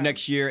make a move yeah.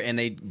 next year and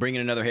they bring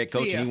in another head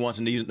coach and he wants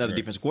to use another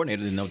defensive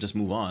coordinator, then they'll just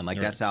move on. Like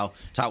that's how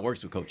it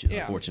works with coaches,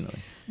 unfortunately.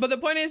 But the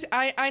point is,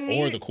 I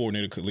need. Or the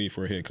coordinator could leave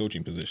for a head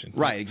coaching position.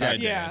 Right,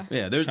 exactly. Yeah.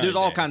 There's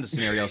all kinds of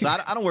scenarios. So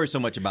I don't worry so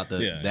much about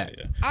that.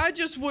 Yeah. I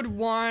just would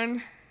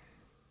want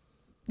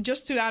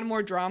just to add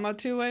more drama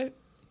to it.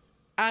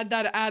 Add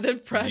that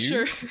added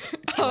pressure.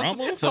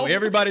 So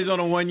everybody's on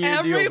a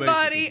 1-year deal.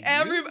 Everybody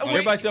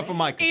except for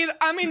Michael.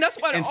 That's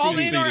what and all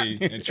CD.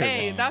 in.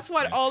 Hey, that's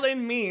what all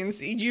in means.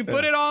 You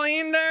put it all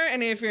in there,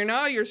 and if you're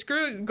not, you're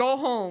screwed. Go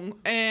home,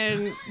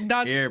 and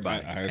that's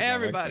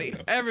everybody.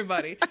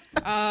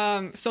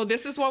 So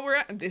this is what we're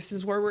at. This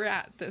is where we're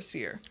at this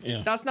year.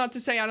 Yeah. That's not to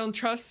say I don't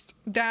trust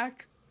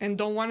Dak and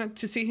don't want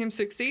to see him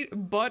succeed.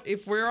 But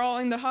if we're all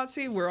in the hot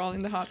seat, we're all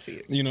in the hot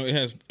seat.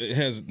 It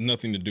has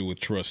nothing to do with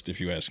trust,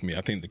 if you ask me.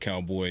 I think the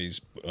Cowboys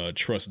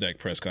trust Dak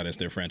Prescott as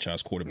their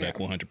franchise quarterback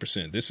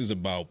 100%. This is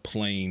about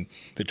playing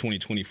the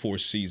 2024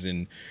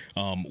 season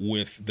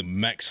with the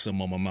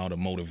maximum amount of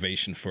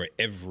motivation for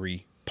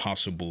every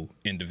possible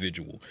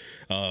individual.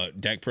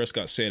 Dak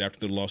Prescott said after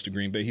the loss to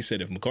Green Bay, he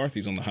said, if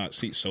McCarthy's on the hot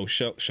seat, so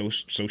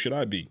should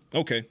I be.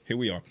 Okay, here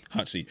we are,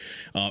 hot seat.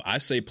 I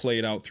say play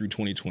it out through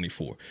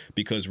 2024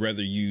 because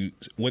whether you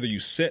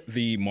set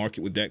the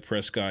market with Dak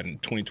Prescott in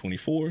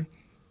 2024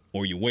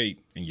 or you wait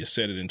and you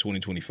set it in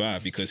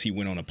 2025 because he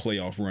went on a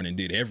playoff run and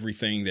did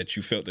everything that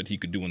you felt that he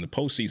could do in the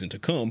postseason to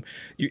come,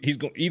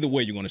 either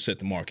way you're going to set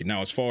the market.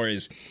 Now, as far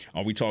as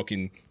are we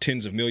talking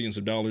tens of millions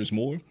of dollars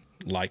more?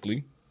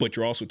 Likely. But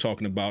you're also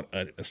talking about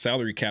a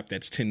salary cap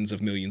that's tens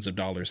of millions of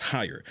dollars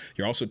higher.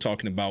 You're also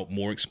talking about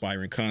more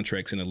expiring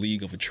contracts in a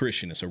league of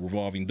attrition. It's a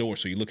revolving door.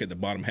 So you look at the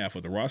bottom half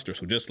of the roster.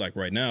 So just like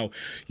right now,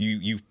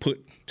 you've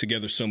put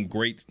together some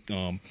great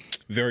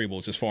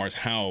variables as far as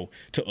how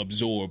to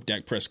absorb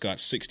Dak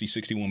Prescott's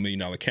 $61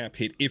 million cap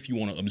hit if you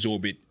want to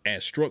absorb it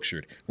as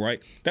structured,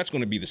 right? That's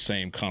going to be the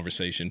same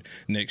conversation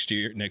next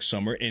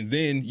summer. And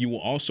then you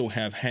will also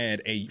have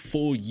had a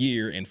full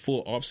year and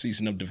full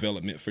offseason of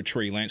development for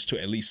Trey Lance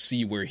to at least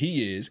see where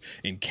he is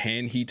and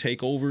can he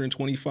take over in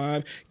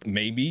 25?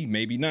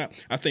 Maybe not.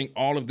 I think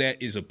all of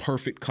that is a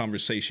perfect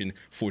conversation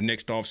for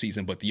next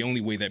offseason, but the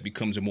only way that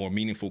becomes a more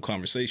meaningful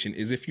conversation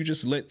is if you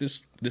just let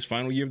this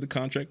final year of the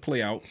contract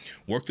play out,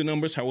 work the numbers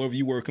numbers however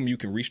you work them. You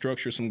can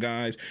restructure some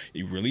guys,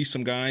 you release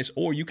some guys,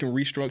 or you can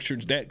restructure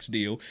Dak's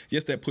deal.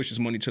 Yes, that pushes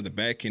money to the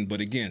back end,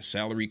 but again,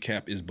 salary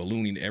cap is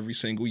ballooning every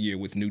single year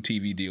with new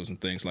TV deals and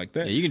things like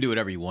that. Yeah, you can do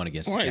whatever you want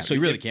against the cap. So you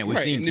really can't. We've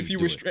seen and teams if you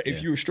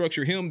if you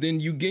restructure him, then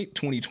you get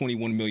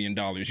 $21 million.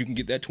 You can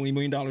get that $20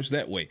 million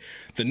that way.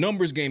 The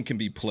numbers game can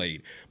be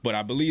played, but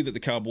I believe that the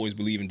Cowboys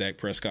believe in Dak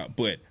Prescott.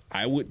 But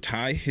I would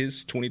tie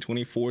his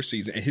 2024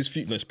 season and his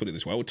future. Let's put it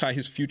this way: I would tie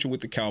his future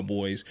with the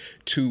Cowboys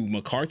to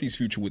McCarthy's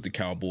future with the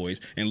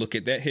Cowboys, and look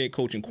at that head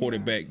coach and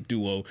quarterback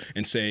duo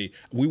and say,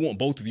 we want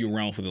both of you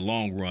around for the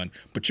long run,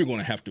 but you're going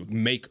to have to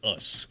make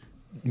us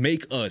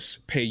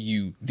pay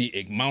you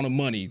the amount of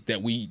money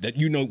that we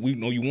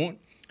know you want.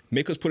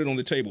 Make us put it on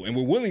the table, and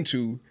we're willing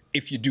to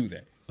if you do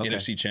that. Okay.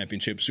 NFC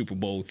Championship, Super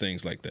Bowl,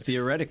 things like that.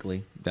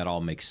 Theoretically, that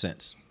all makes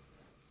sense.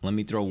 Let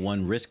me throw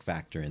one risk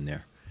factor in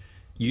there.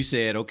 You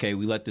said, okay,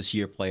 we let this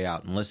year play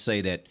out, and let's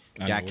say that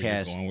Dak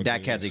has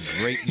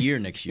a great year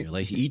next year.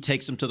 Like, he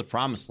takes them to the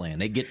promised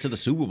land. They get to the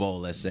Super Bowl,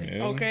 let's say.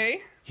 Yeah.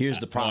 Okay. Here's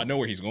the problem. I know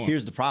where he's going.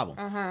 Here's the problem.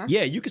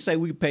 Yeah, you could say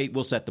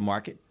we'll set the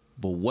market,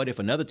 but what if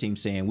another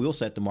team's saying we'll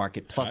set the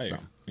market plus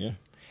some? Yeah.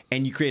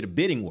 And you create a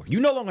bidding war.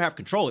 You no longer have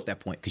control at that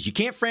point because you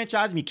can't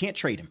franchise him, you can't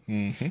trade him.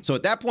 Mm-hmm. So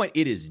at that point,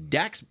 it is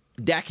Dak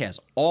has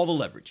all the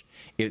leverage.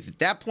 If at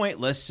that point,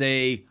 let's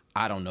say,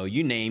 I don't know,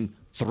 you name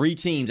 3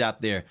 teams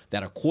out there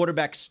that are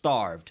quarterback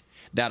starved,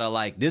 that are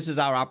like, this is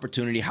our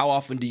opportunity. How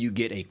often do you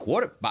get a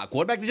quarterback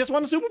that just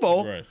won the Super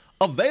Bowl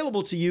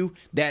available to you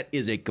that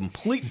is a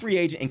complete free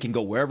agent and can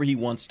go wherever he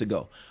wants to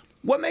go?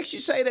 What makes you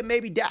say that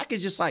maybe Dak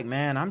is just like,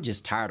 man, I'm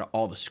just tired of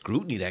all the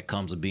scrutiny that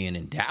comes with being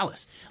in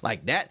Dallas?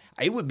 Like that,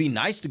 it would be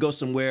nice to go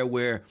somewhere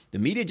where the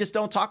media just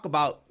don't talk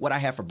about what I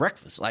have for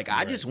breakfast. Like,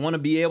 I just want to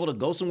be able to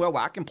go somewhere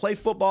where I can play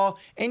football.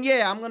 And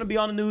yeah, I'm going to be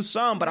on the news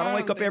some, but I don't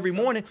wake up every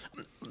morning.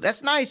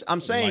 That's nice. I'm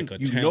saying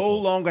like you no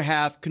longer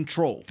have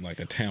control.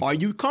 Like a Tampa. Are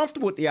you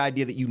comfortable with the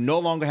idea that you no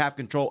longer have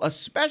control,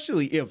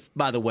 especially if,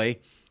 by the way,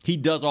 he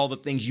does all the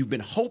things you've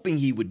been hoping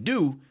he would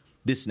do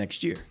this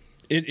next year?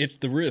 It's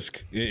the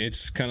risk.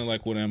 It's kind of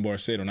like what Ambar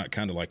said, or not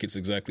kind of like, it's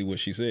exactly what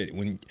she said.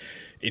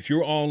 If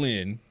you're all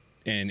in,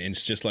 and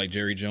it's just like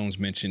Jerry Jones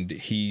mentioned,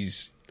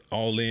 he's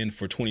all in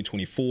for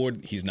 2024.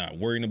 He's not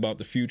worrying about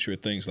the future or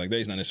things like that.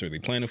 He's not necessarily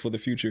planning for the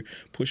future.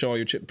 Push all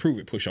your chips, prove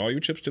it. Push all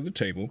your chips to the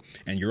table,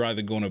 and you're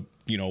either going to,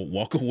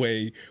 walk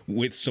away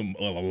with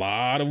a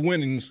lot of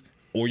winnings,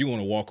 or you're going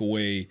to walk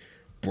away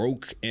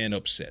broke and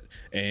upset,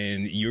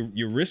 and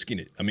you're risking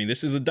it. I mean,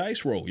 this is a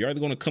dice roll. You're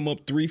either going to come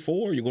up 3-4,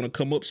 or you're going to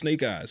come up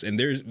snake eyes, and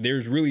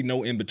there's really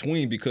no in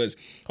between. Because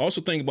also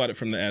think about it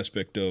from the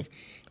aspect of,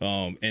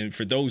 and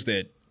for those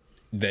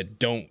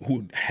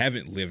who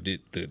haven't lived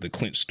it, the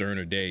Clint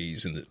Sterner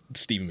days and the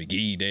Stephen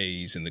McGee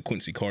days and the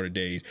Quincy Carter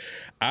days,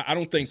 I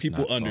don't think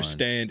people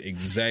understand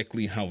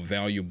exactly how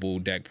valuable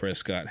Dak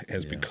Prescott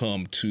has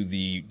become to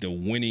the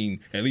winning,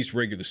 at least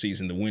regular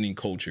season, the winning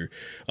culture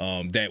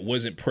that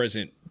wasn't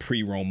present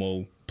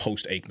pre-Romo,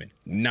 post-Aikman.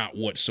 Not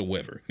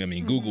whatsoever. I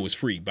mean, Google is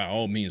free. By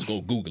all means,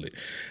 go Google it.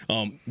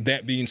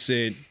 That being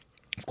said,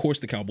 of course,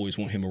 the Cowboys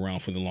want him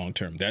around for the long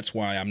term. That's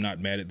why I'm not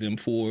mad at them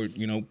for,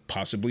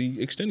 possibly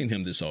extending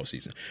him this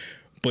offseason.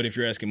 But if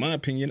you're asking my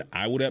opinion,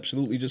 I would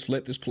absolutely just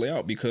let this play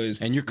out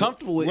because... And you're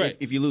comfortable with it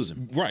if you lose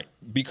him. Right.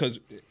 Because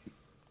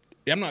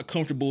I'm not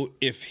comfortable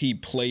if he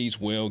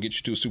plays well, gets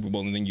you to a Super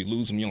Bowl, and then you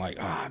lose him. You're like,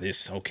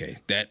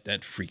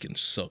 that freaking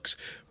sucks.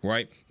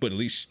 Right? But at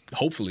least,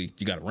 hopefully,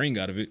 you got a ring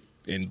out of it.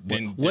 And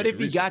then what if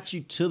he got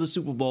you to the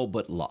Super Bowl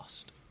but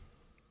lost?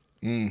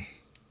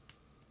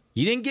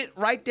 You didn't get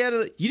right there.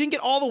 You didn't get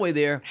all the way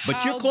there,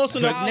 but you're close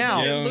enough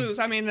now. Did you lose?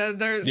 I mean,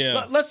 there's.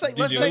 Yeah. Let's say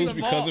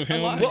because of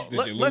him.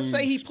 Let's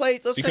say he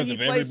plays. Let's say he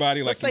plays.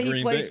 Everybody, like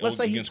Green Bay. Let's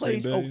say he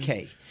plays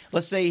okay.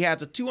 Let's say he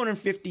has a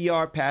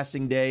 250-yard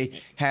passing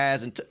day,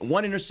 has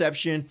one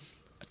interception,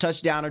 a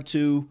touchdown or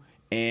two,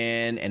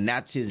 and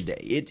that's his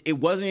day. It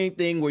wasn't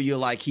anything where you're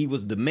like he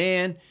was the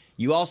man.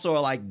 You also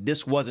are like,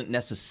 this wasn't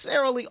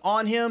necessarily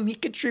on him. He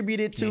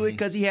contributed to it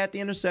because he had the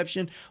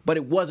interception, but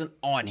it wasn't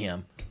on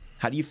him.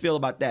 How do you feel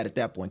about that at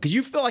that point? Because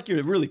you feel like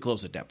you're really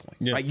close at that point.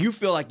 Yeah. Right? You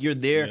feel like you're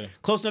there,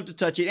 close enough to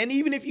touch it. And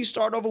even if you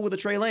start over with a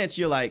Trey Lance,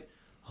 you're like,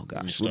 oh,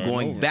 gosh, we're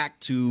going back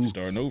to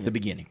the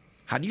beginning.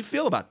 How do you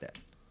feel about that?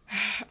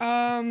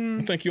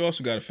 I think you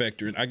also got to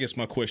factor in. I guess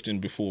my question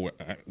before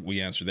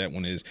we answer that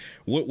one is,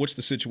 what's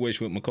the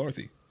situation with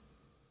McCarthy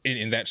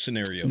in that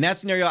scenario? In that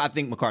scenario, I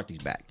think McCarthy's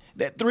back.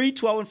 That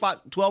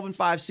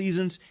 12-5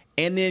 seasons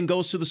and then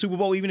goes to the Super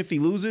Bowl, even if he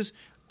loses,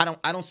 I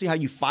don't see how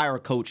you fire a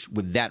coach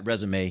with that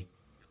resume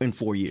in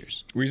 4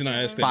 years. Reason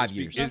I asked that 5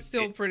 years. That's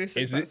still pretty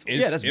successful.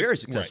 That's very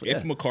successful. Right,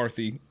 if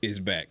McCarthy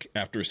is back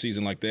after a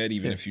season like that,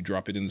 even if you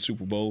drop it in the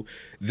Super Bowl,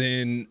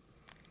 then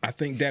I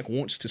think Dak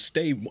wants to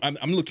stay.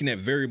 I'm looking at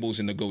variables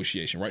in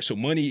negotiation, right? So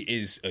money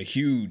is a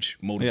huge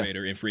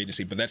motivator in free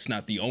agency, but that's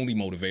not the only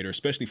motivator,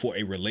 especially for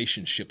a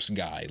relationships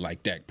guy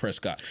like Dak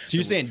Prescott. So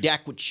you're saying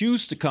Dak would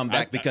choose to come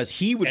back because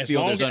he would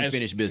feel there's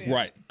unfinished business.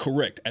 Right,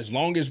 correct. As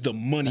long as the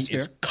money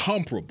is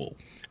comparable.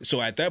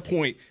 So at that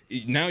point,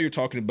 now you're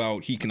talking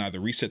about he can either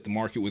reset the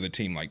market with a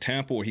team like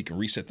Tampa or he can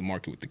reset the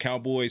market with the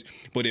Cowboys.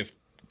 But if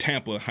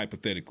Tampa,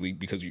 hypothetically,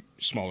 because you're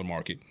smaller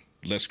market,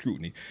 less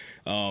scrutiny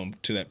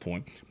to that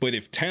point. But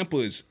if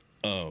Tampa's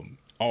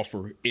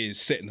offer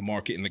is setting the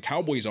market and the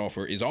Cowboys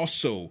offer is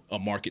also a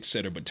market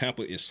setter, but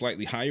Tampa is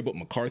slightly higher, but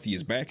McCarthy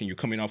is back and you're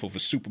coming off of a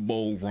Super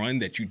Bowl run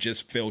that you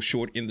just fell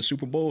short in the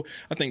Super Bowl,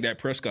 I think that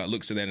Prescott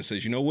looks at that and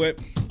says, you know what?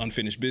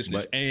 Unfinished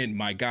business. And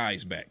my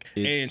guy's back.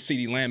 And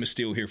CeeDee Lamb is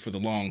still here for the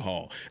long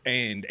haul.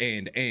 And.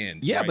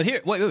 Yeah, right? but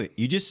here, wait.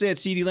 You just said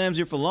CeeDee Lamb's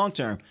here for long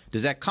term.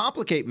 Does that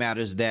complicate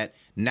matters that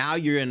now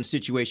you're in a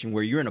situation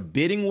where you're in a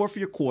bidding war for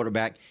your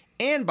quarterback?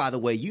 And by the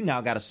way, you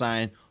now got to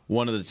sign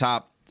one of the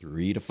top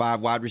 3 to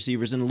 5 wide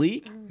receivers in the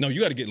league. No, you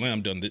got to get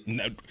Lamb done.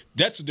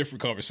 That's a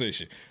different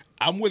conversation.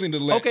 I'm willing to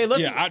let. Okay,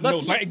 let's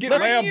get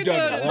Lamb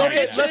done.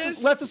 Okay,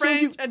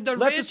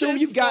 let's assume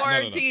you've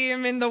got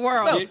team in the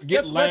world.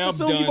 Get Lamb let's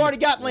assume done you've already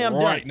got Lamb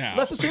right done. now.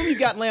 Let's assume you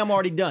got Lamb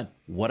already done.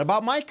 What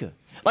about Micah?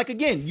 Like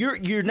again,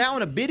 you're now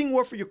in a bidding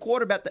war for your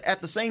quarterback.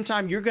 At the same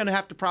time, you're going to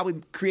have to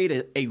probably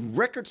create a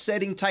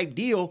record-setting type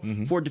deal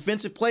for a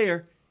defensive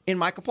player in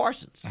Micah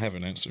Parsons. I have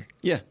an answer.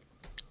 Yeah.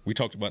 We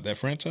talked about that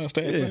franchise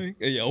tag thing.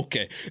 Yeah,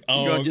 okay.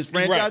 You're going to just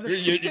franchise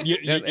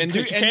him?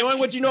 And knowing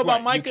what you know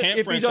about Micah,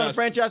 if he's on a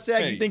franchise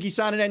tag, you think he's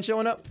signing that and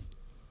showing up?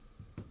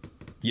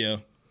 Yeah.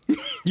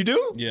 You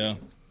do? Yeah.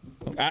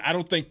 I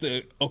don't think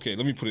okay,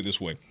 let me put it this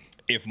way.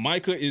 If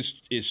Micah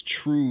is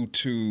true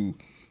to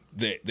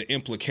the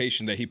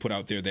implication that he put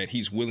out there that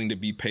he's willing to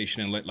be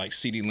patient and let like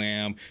CeeDee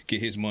Lamb get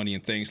his money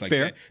and things like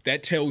that,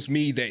 that tells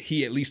me that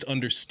he at least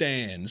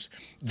understands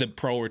the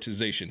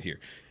prioritization here.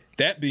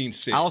 That being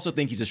said, I also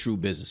think he's a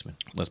shrewd businessman.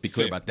 Let's be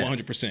clear about that.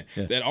 100%.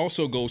 Yeah. That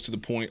also goes to the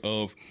point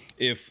of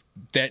if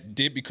that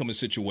did become a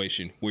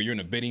situation where you're in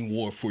a bidding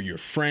war for your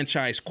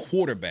franchise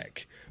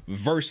quarterback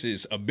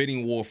versus a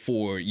bidding war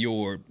for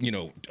your,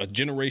 a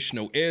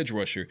generational edge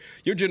rusher,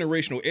 your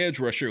generational edge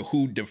rusher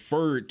who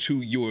deferred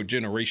to your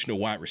generational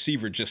wide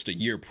receiver just a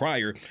year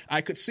prior,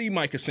 I could see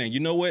Micah saying, you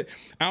know what,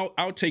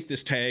 I'll take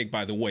this tag,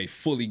 by the way,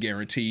 fully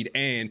guaranteed,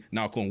 and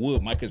knock on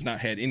wood, Micah's not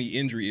had any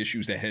injury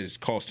issues that has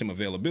cost him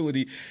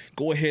availability.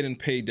 Go ahead and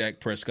pay Dak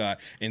Prescott,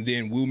 and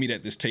then we'll meet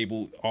at this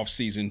table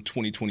offseason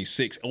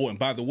 2026. Oh, and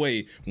by the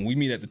way, when we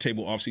meet at the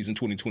table offseason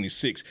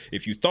 2026,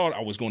 if you thought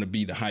I was going to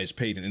be the highest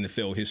paid in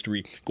NFL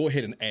history, go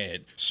ahead and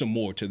add some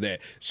more to that.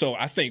 So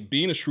I think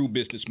being a shrewd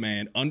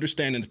businessman,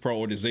 understanding the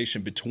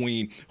prioritization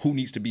between who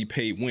needs to be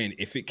paid when,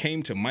 if it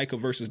came to Micah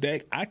versus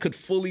Dak, I could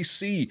fully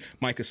see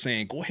Micah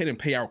saying, go ahead and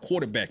pay our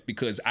quarterback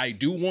because I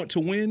do want to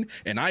win.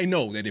 And I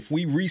know that if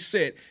we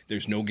reset,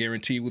 there's no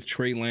guarantee with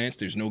Trey Lance.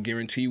 There's no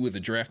guarantee with a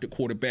drafted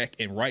quarterback.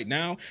 And right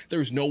now,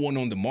 there's no one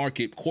on the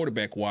market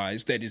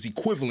quarterback-wise that is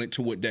equivalent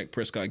to what Dak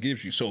Prescott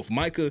gives you. So if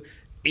Micah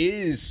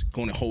is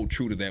going to hold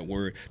true to that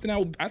word,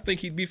 then I think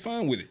he'd be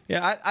fine with it.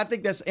 Yeah, I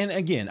think that's, and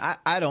again,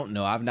 I don't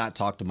know. I've not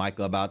talked to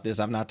Micah about this.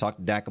 I've not talked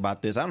to Dak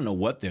about this. I don't know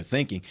what they're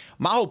thinking.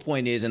 My whole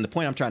point is, and the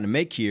point I'm trying to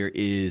make here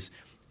is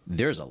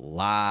there's a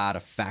lot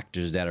of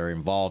factors that are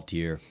involved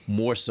here,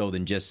 more so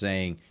than just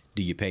saying,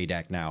 do you pay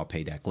Dak now or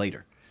pay Dak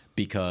later?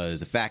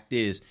 Because the fact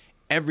is,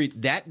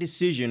 that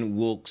decision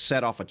will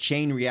set off a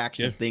chain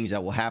reaction of things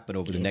that will happen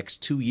over the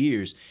next 2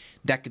 years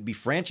that could be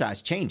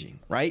franchise changing,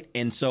 right?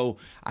 And so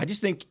I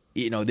just think,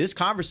 this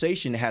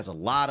conversation has a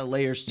lot of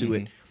layers to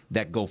it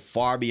that go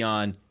far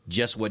beyond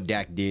just what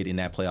Dak did in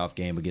that playoff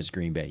game against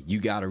Green Bay.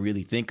 You got to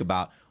really think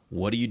about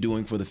what are you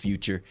doing for the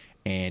future?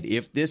 And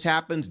if this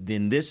happens,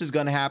 then this is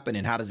going to happen.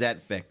 And how does that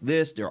affect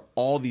this? There are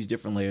all these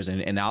different layers.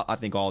 And I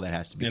think all that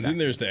has to be And then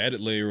there's the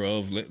added layer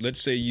of, let's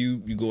say you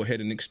go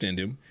ahead and extend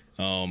him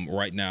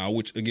right now,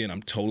 which, again,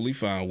 I'm totally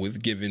fine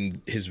with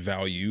given his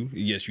value.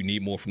 Yes, you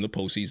need more from the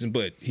postseason,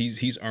 but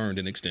he's earned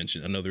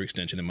another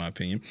extension, in my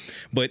opinion.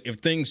 But if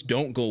things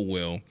don't go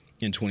well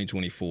in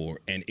 2024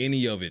 and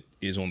any of it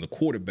is on the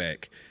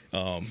quarterback,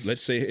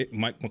 let's say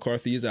Mike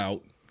McCarthy is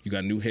out. You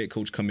got a new head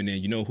coach coming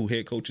in. You know who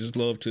head coaches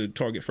love to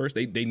target first?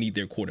 They need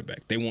their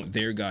quarterback. They want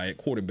their guy at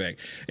quarterback.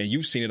 And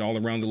you've seen it all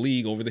around the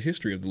league over the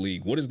history of the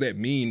league. What does that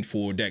mean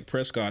for Dak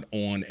Prescott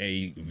on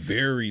a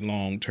very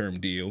long-term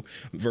deal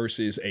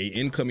versus a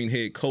incoming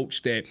head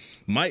coach that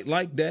might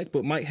like Dak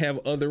but might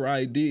have other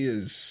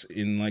ideas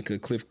in like a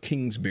Cliff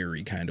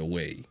Kingsbury kind of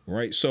way,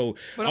 right? So,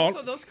 but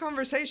also those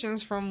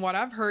conversations, from what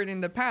I've heard in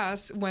the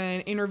past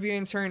when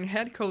interviewing certain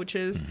head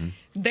coaches,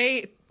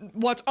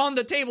 what's on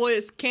the table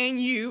is, can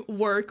you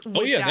work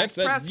with Dak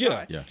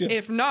Prescott? Yeah.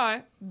 If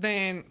not,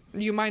 then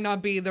you might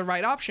not be the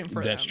right option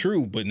for them. That's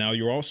true. But now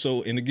you're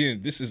also, and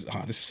again, this is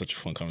such a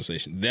fun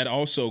conversation. That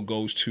also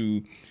goes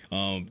to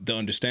the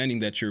understanding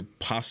that you're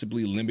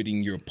possibly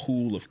limiting your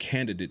pool of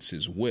candidates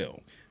as well.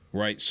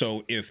 right?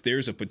 So if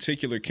there's a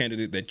particular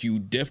candidate that you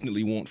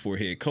definitely want for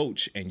head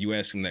coach and you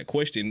ask him that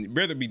question,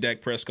 whether it be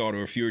Dak Prescott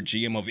or if you're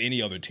GM of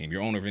any other team,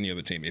 you're owner of any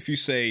other team, if you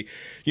say,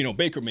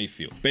 Baker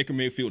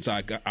Mayfield's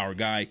our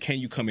guy, can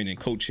you come in and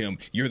coach him?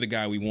 You're the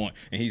guy we want.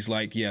 And he's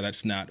like, yeah,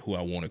 that's not who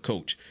I want to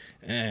coach.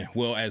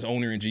 Well, as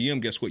owner and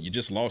GM, guess what? You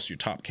just lost your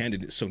top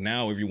candidate. So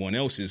now everyone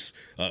else is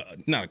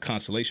not a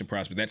consolation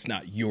prize, but that's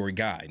not your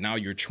guy. Now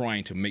you're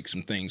trying to make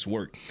some things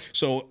work.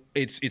 So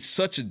it's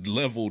such a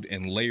leveled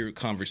and layered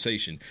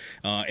conversation.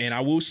 And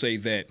I will say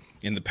that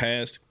in the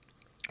past,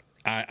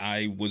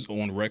 I was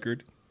on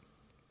record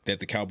that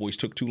the Cowboys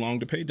took too long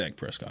to pay Dak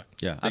Prescott.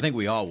 Yeah, I think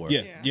we all were.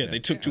 Yeah, they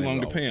took too long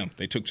to pay him.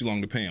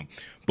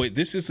 But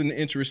this is an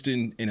interest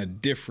in a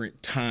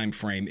different time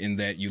frame in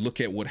that you look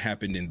at what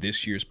happened in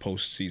this year's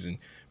postseason,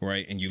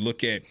 right? And you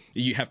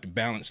have to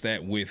balance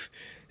that with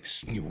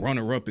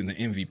runner-up in the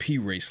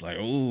MVP race. Like,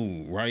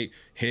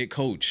 head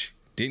coach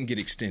didn't get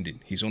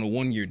extended. He's on a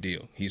 1-year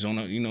deal. He's on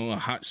a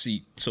hot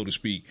seat, so to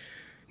speak.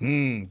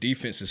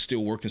 Defense is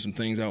still working some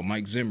things out.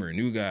 Mike Zimmer,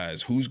 new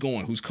guys, who's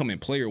coming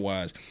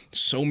player-wise.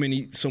 So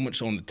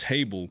much on the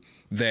table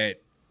that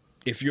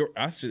if you're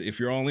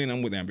all in,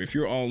 I'm with Amber. If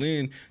you're all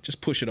in,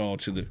 just push all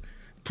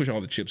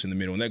the chips in the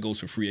middle, and that goes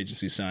for free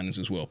agency signings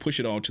as well. Push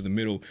it all to the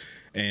middle,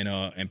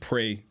 and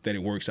pray that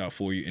it works out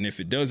for you. And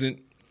if it doesn't,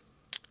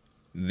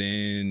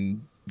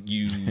 then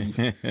you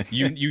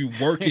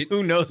work it.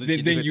 Who knows?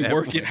 Then you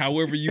work it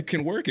however you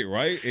can work it,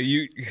 right? And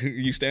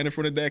you stand in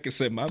front of Dak and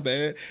say, "My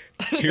bad.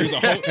 Here's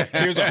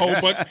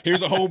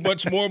a whole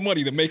bunch more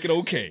money to make it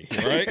okay."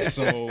 Right?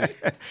 So, all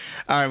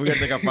right, we're gonna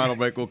take our final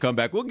break. We'll come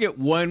back. We'll get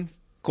one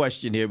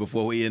question here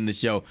before we end the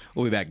show.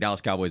 We'll be back.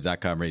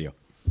 DallasCowboys.com radio.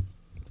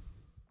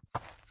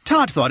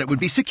 Todd thought it would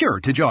be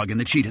secure to jog in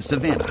the cheetah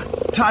savanna.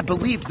 Todd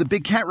believed the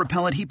big cat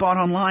repellent he bought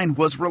online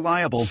was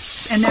reliable.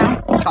 And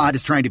now, Todd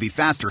is trying to be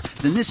faster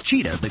than this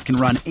cheetah that can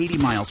run 80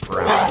 miles per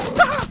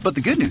hour. But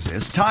the good news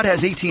is, Todd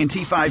has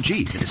AT&T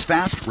 5G that is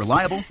fast,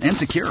 reliable, and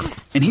secure.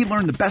 And he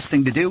learned the best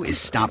thing to do is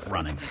stop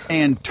running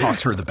and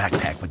toss her the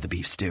backpack with the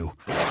beef stew.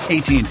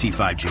 AT&T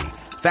 5G.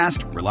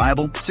 Fast,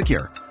 reliable,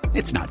 secure.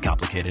 It's not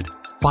complicated.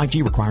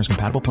 5G requires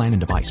compatible plan and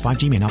device.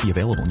 5G may not be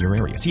available in your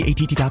area. See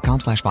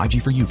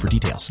att.com/5G for you for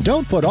details.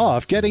 Don't put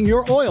off getting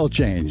your oil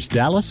change,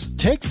 Dallas.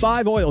 Take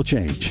 5 Oil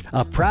Change,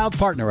 a proud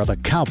partner of the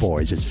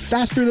Cowboys, is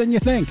faster than you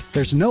think.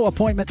 There's no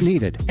appointment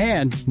needed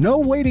and no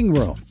waiting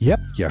room. Yep,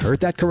 you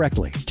heard that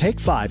correctly. Take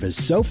 5 is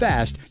so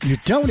fast, you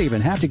don't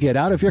even have to get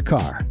out of your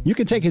car. You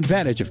can take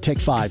advantage of Take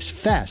 5's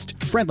fast,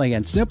 friendly,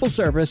 and simple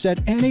service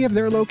at any of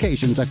their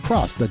locations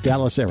across the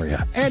Dallas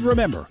area. And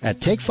remember, at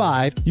Take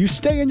 5, you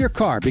stay in your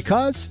car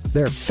because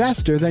they're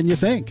faster than you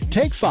think.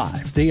 Take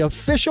 5, the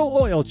official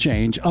oil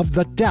change of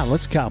the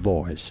Dallas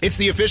Cowboys. It's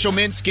the official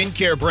men's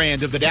skincare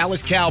brand of the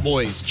Dallas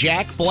Cowboys,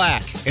 Jack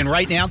Black. And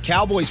right now,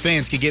 Cowboys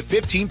fans can get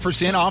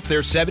 15% off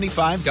their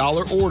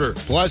 $75 order.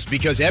 Plus,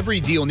 because every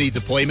deal needs a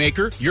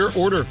playmaker, your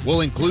order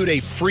will include a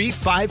free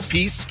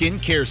 5-piece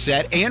skincare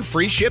set and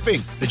free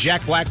shipping. The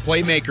Jack Black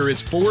Playmaker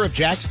is 4 of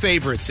Jack's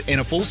favorites and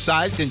a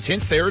full-sized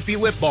intense therapy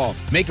lip balm.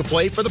 Make a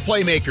play for the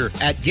Playmaker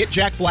at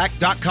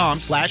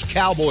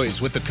getjackblack.com/Cowboys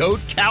with the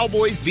code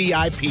COWBOYSVIP.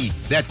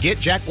 That's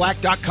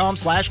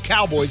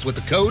getjackblack.com/Cowboys with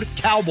the code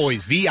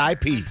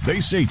COWBOYSVIP.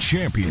 They say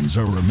champions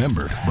are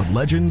remembered, but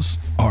legends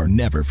are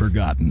never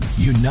forgotten.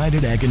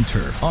 United Ag and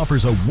Turf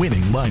offers a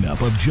winning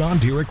lineup of John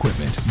Deere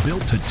equipment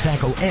built to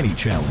tackle any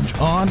challenge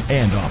on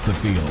and off the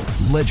field.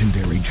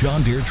 Legendary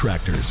John Deere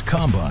tractors,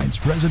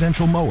 combines,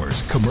 residential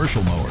mowers,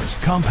 commercial mowers,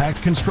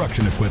 compact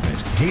construction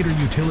equipment, Gator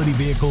utility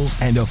vehicles,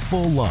 and a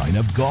full line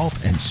of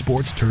golf and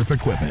sports turf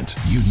equipment.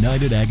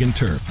 United Ag and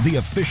Turf, the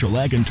official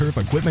Ag and Turf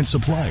equipment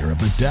supplier of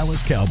the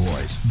Dallas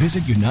Cowboys.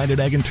 Visit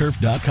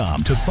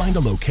UnitedAgAndTurf.com to find a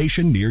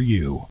location near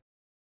you.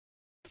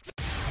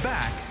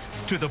 Back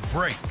to the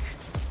break.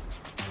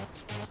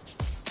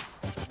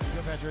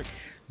 Go, Patrick.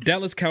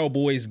 Dallas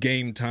Cowboys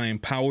Game Time,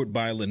 powered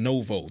by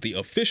Lenovo, the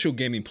official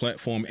gaming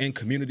platform and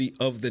community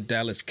of the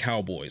Dallas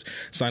Cowboys.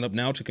 Sign up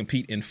now to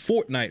compete in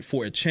Fortnite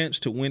for a chance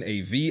to win a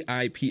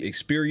VIP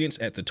experience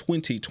at the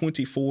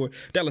 2024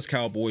 Dallas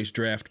Cowboys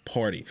Draft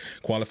Party.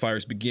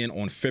 Qualifiers begin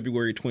on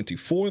February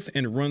 24th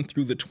and run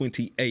through the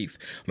 28th.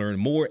 Learn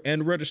more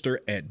and register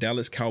at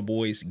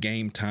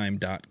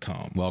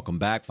DallasCowboysGameTime.com. Welcome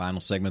back. Final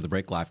segment of the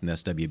break, live from the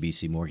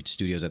SWBC Mortgage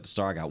Studios at the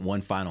Star. I got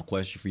one final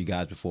question for you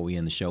guys before we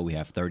end the show. We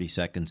have 30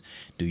 seconds.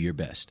 Do your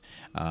best.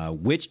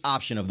 Which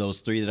option of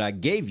those 3 that I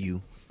gave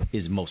you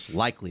is most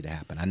likely to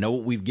happen? I know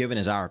what we've given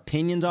as our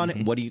opinions on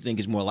it. What do you think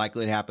is more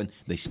likely to happen?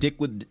 They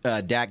stick with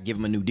Dak, give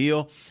him a new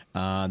deal.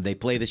 They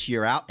play this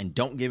year out and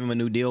don't give him a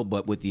new deal,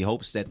 but with the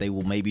hopes that they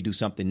will maybe do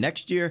something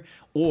next year,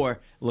 or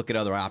look at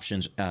other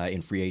options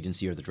in free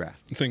agency or the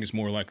draft. I think it's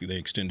more likely they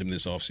extend him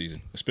this offseason,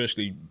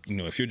 especially,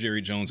 if you're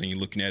Jerry Jones and you're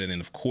looking at it, and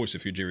of course,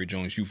 if you're Jerry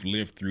Jones, you've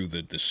lived through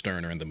the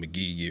Sterner and the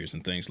McGee years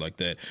and things like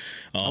that.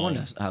 I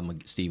wonder how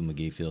Stephen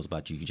McGee feels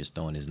about you just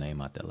throwing his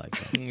name out there like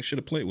that. Should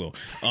have played well.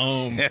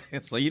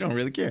 So you don't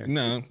really care.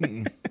 No,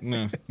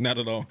 not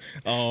at all.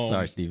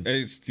 Sorry, Steve.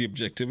 It's the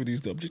objectivity.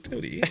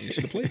 Yeah, you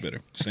should have played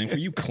better. Same for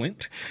you,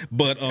 Clint.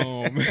 But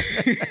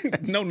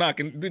not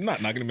knocking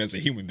him as a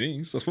human being.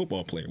 That's a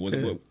football player.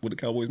 Wasn't what the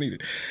Cowboys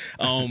needed.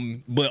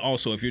 But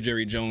also, if you're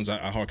Jerry Jones,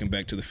 I harken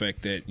back to the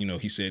fact that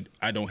he said,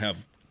 I don't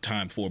have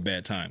time for a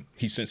bad time.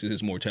 He senses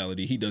his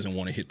mortality. He doesn't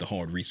want to hit the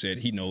hard reset.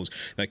 He knows,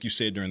 like you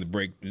said during the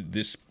break,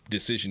 this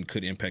decision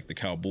could impact the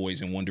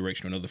Cowboys in one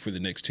direction or another for the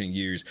next 10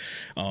 years.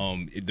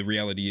 The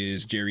reality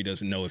is Jerry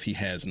doesn't know if he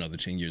has another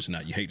 10 years or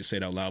not. You hate to say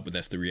it out loud, but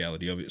that's the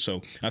reality of it.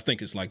 So I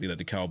think it's likely that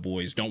the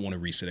Cowboys don't want to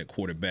reset at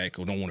quarterback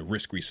or don't want to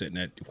risk resetting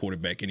that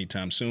quarterback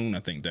anytime soon.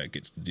 I think that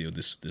gets the deal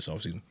this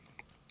offseason.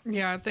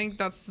 Yeah, I think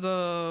that's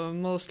the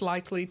most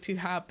likely to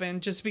happen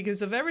just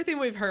because of everything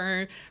we've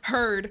heard.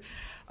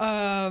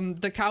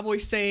 The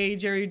Cowboys say,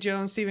 Jerry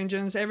Jones, Stephen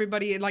Jones,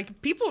 everybody,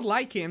 like, people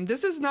like him.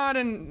 This is not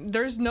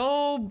there's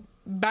no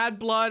bad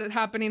blood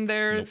happening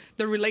there. Nope.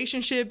 The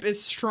relationship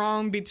is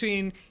strong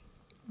between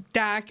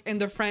Dak and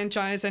the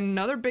franchise. And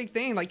another big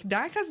thing, like,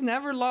 Dak has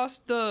never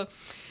lost the...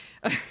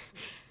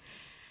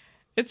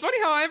 It's funny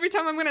how every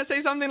time I'm going to say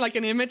something, like,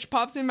 an image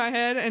pops in my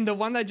head, and the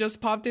one that just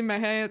popped in my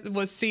head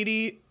was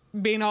CeeDee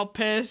being all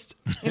pissed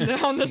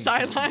on the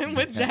sideline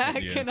with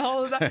Dak and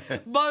all of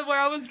that. But where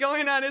I was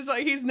going at is,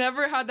 like, he's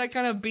never had that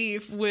kind of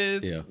beef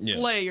with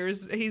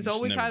players. He's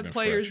always had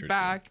players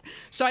back.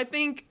 So I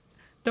think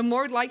the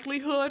more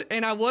likelihood,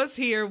 and I was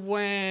here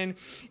when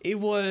it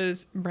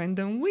was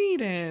Brendan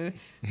Whedon,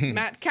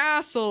 Matt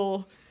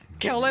Castle,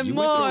 Kellen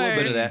Moore. A little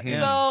bit of that,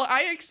 So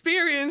I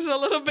experienced a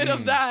little bit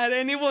of that,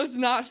 and it was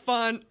not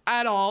fun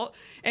at all.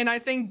 And I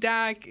think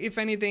Dak, if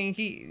anything,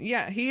 he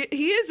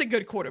is a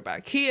good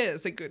quarterback. He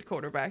is a good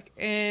quarterback,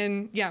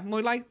 and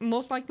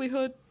most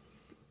likelihood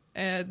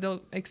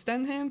they'll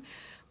extend him.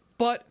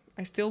 But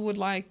I still would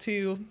like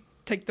to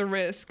take the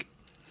risk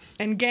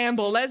and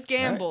gamble. Let's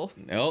gamble.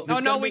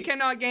 Right. No, we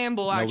cannot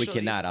gamble, actually. No, we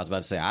cannot. I was about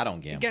to say, I don't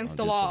gamble. Against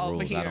the law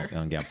over here. I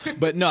don't gamble.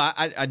 But no,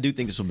 I do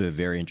think this will be a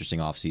very interesting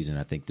offseason.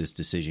 I think this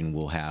decision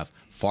will have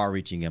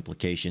far-reaching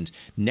implications.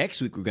 Next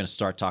week, we're going to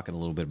start talking a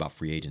little bit about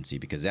free agency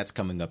because that's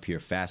coming up here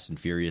fast and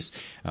furious.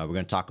 We're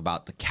going to talk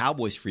about the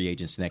Cowboys free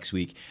agents next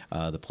week,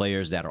 the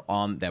players that were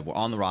on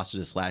the roster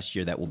this last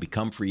year that will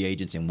become free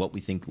agents and what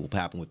we think will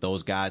happen with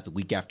those guys. The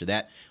week after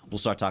that, we'll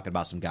start talking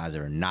about some guys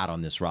that are not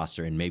on this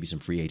roster and maybe some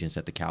free agents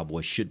that the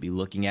Cowboys should be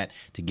looking at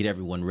to get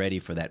everyone ready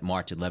for that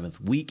March 11th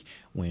week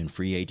when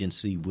free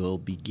agency will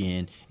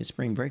begin. It's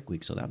spring break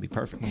week, so that'll be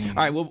perfect. All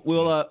right,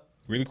 we'll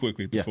really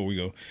quickly before we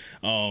go,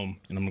 and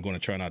I'm going to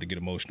try not to get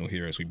emotional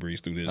here as we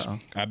breeze through this.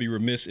 I'd be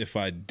remiss if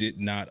I did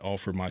not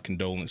offer my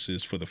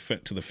condolences to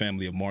the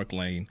family of Mark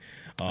Lane.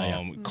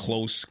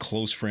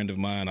 Close friend of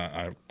mine.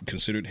 I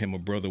considered him a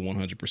brother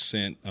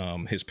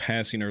 100%. His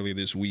passing earlier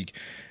this week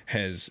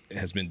has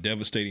been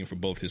devastating for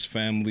both his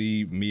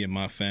family, me and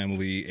my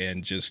family,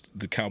 and just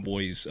the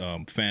Cowboys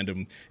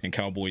fandom and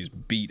Cowboys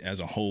beat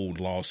as a whole.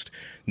 Lost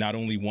not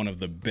only one of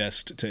the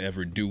best to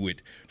ever do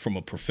it from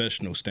a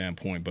professional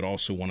standpoint, but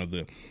also one of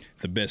the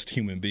best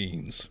human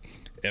beings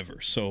ever.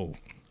 So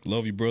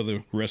love you,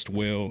 brother. Rest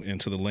well. And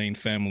to the Lane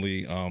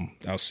family,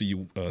 I'll see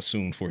you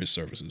soon for his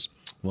services.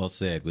 Well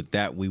said. With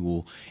that, we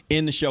will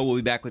end the show. We'll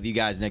be back with you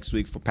guys next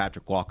week. For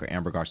Patrick Walker,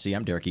 Amber Garcia,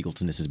 I'm Derek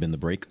Eagleton. This has been The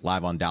Break,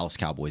 live on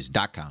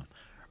DallasCowboys.com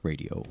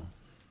radio.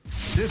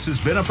 This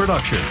has been a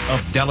production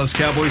of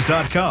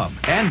DallasCowboys.com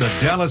and the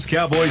Dallas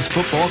Cowboys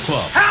Football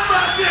Club. How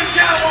about this,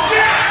 Cowboys?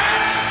 Yeah!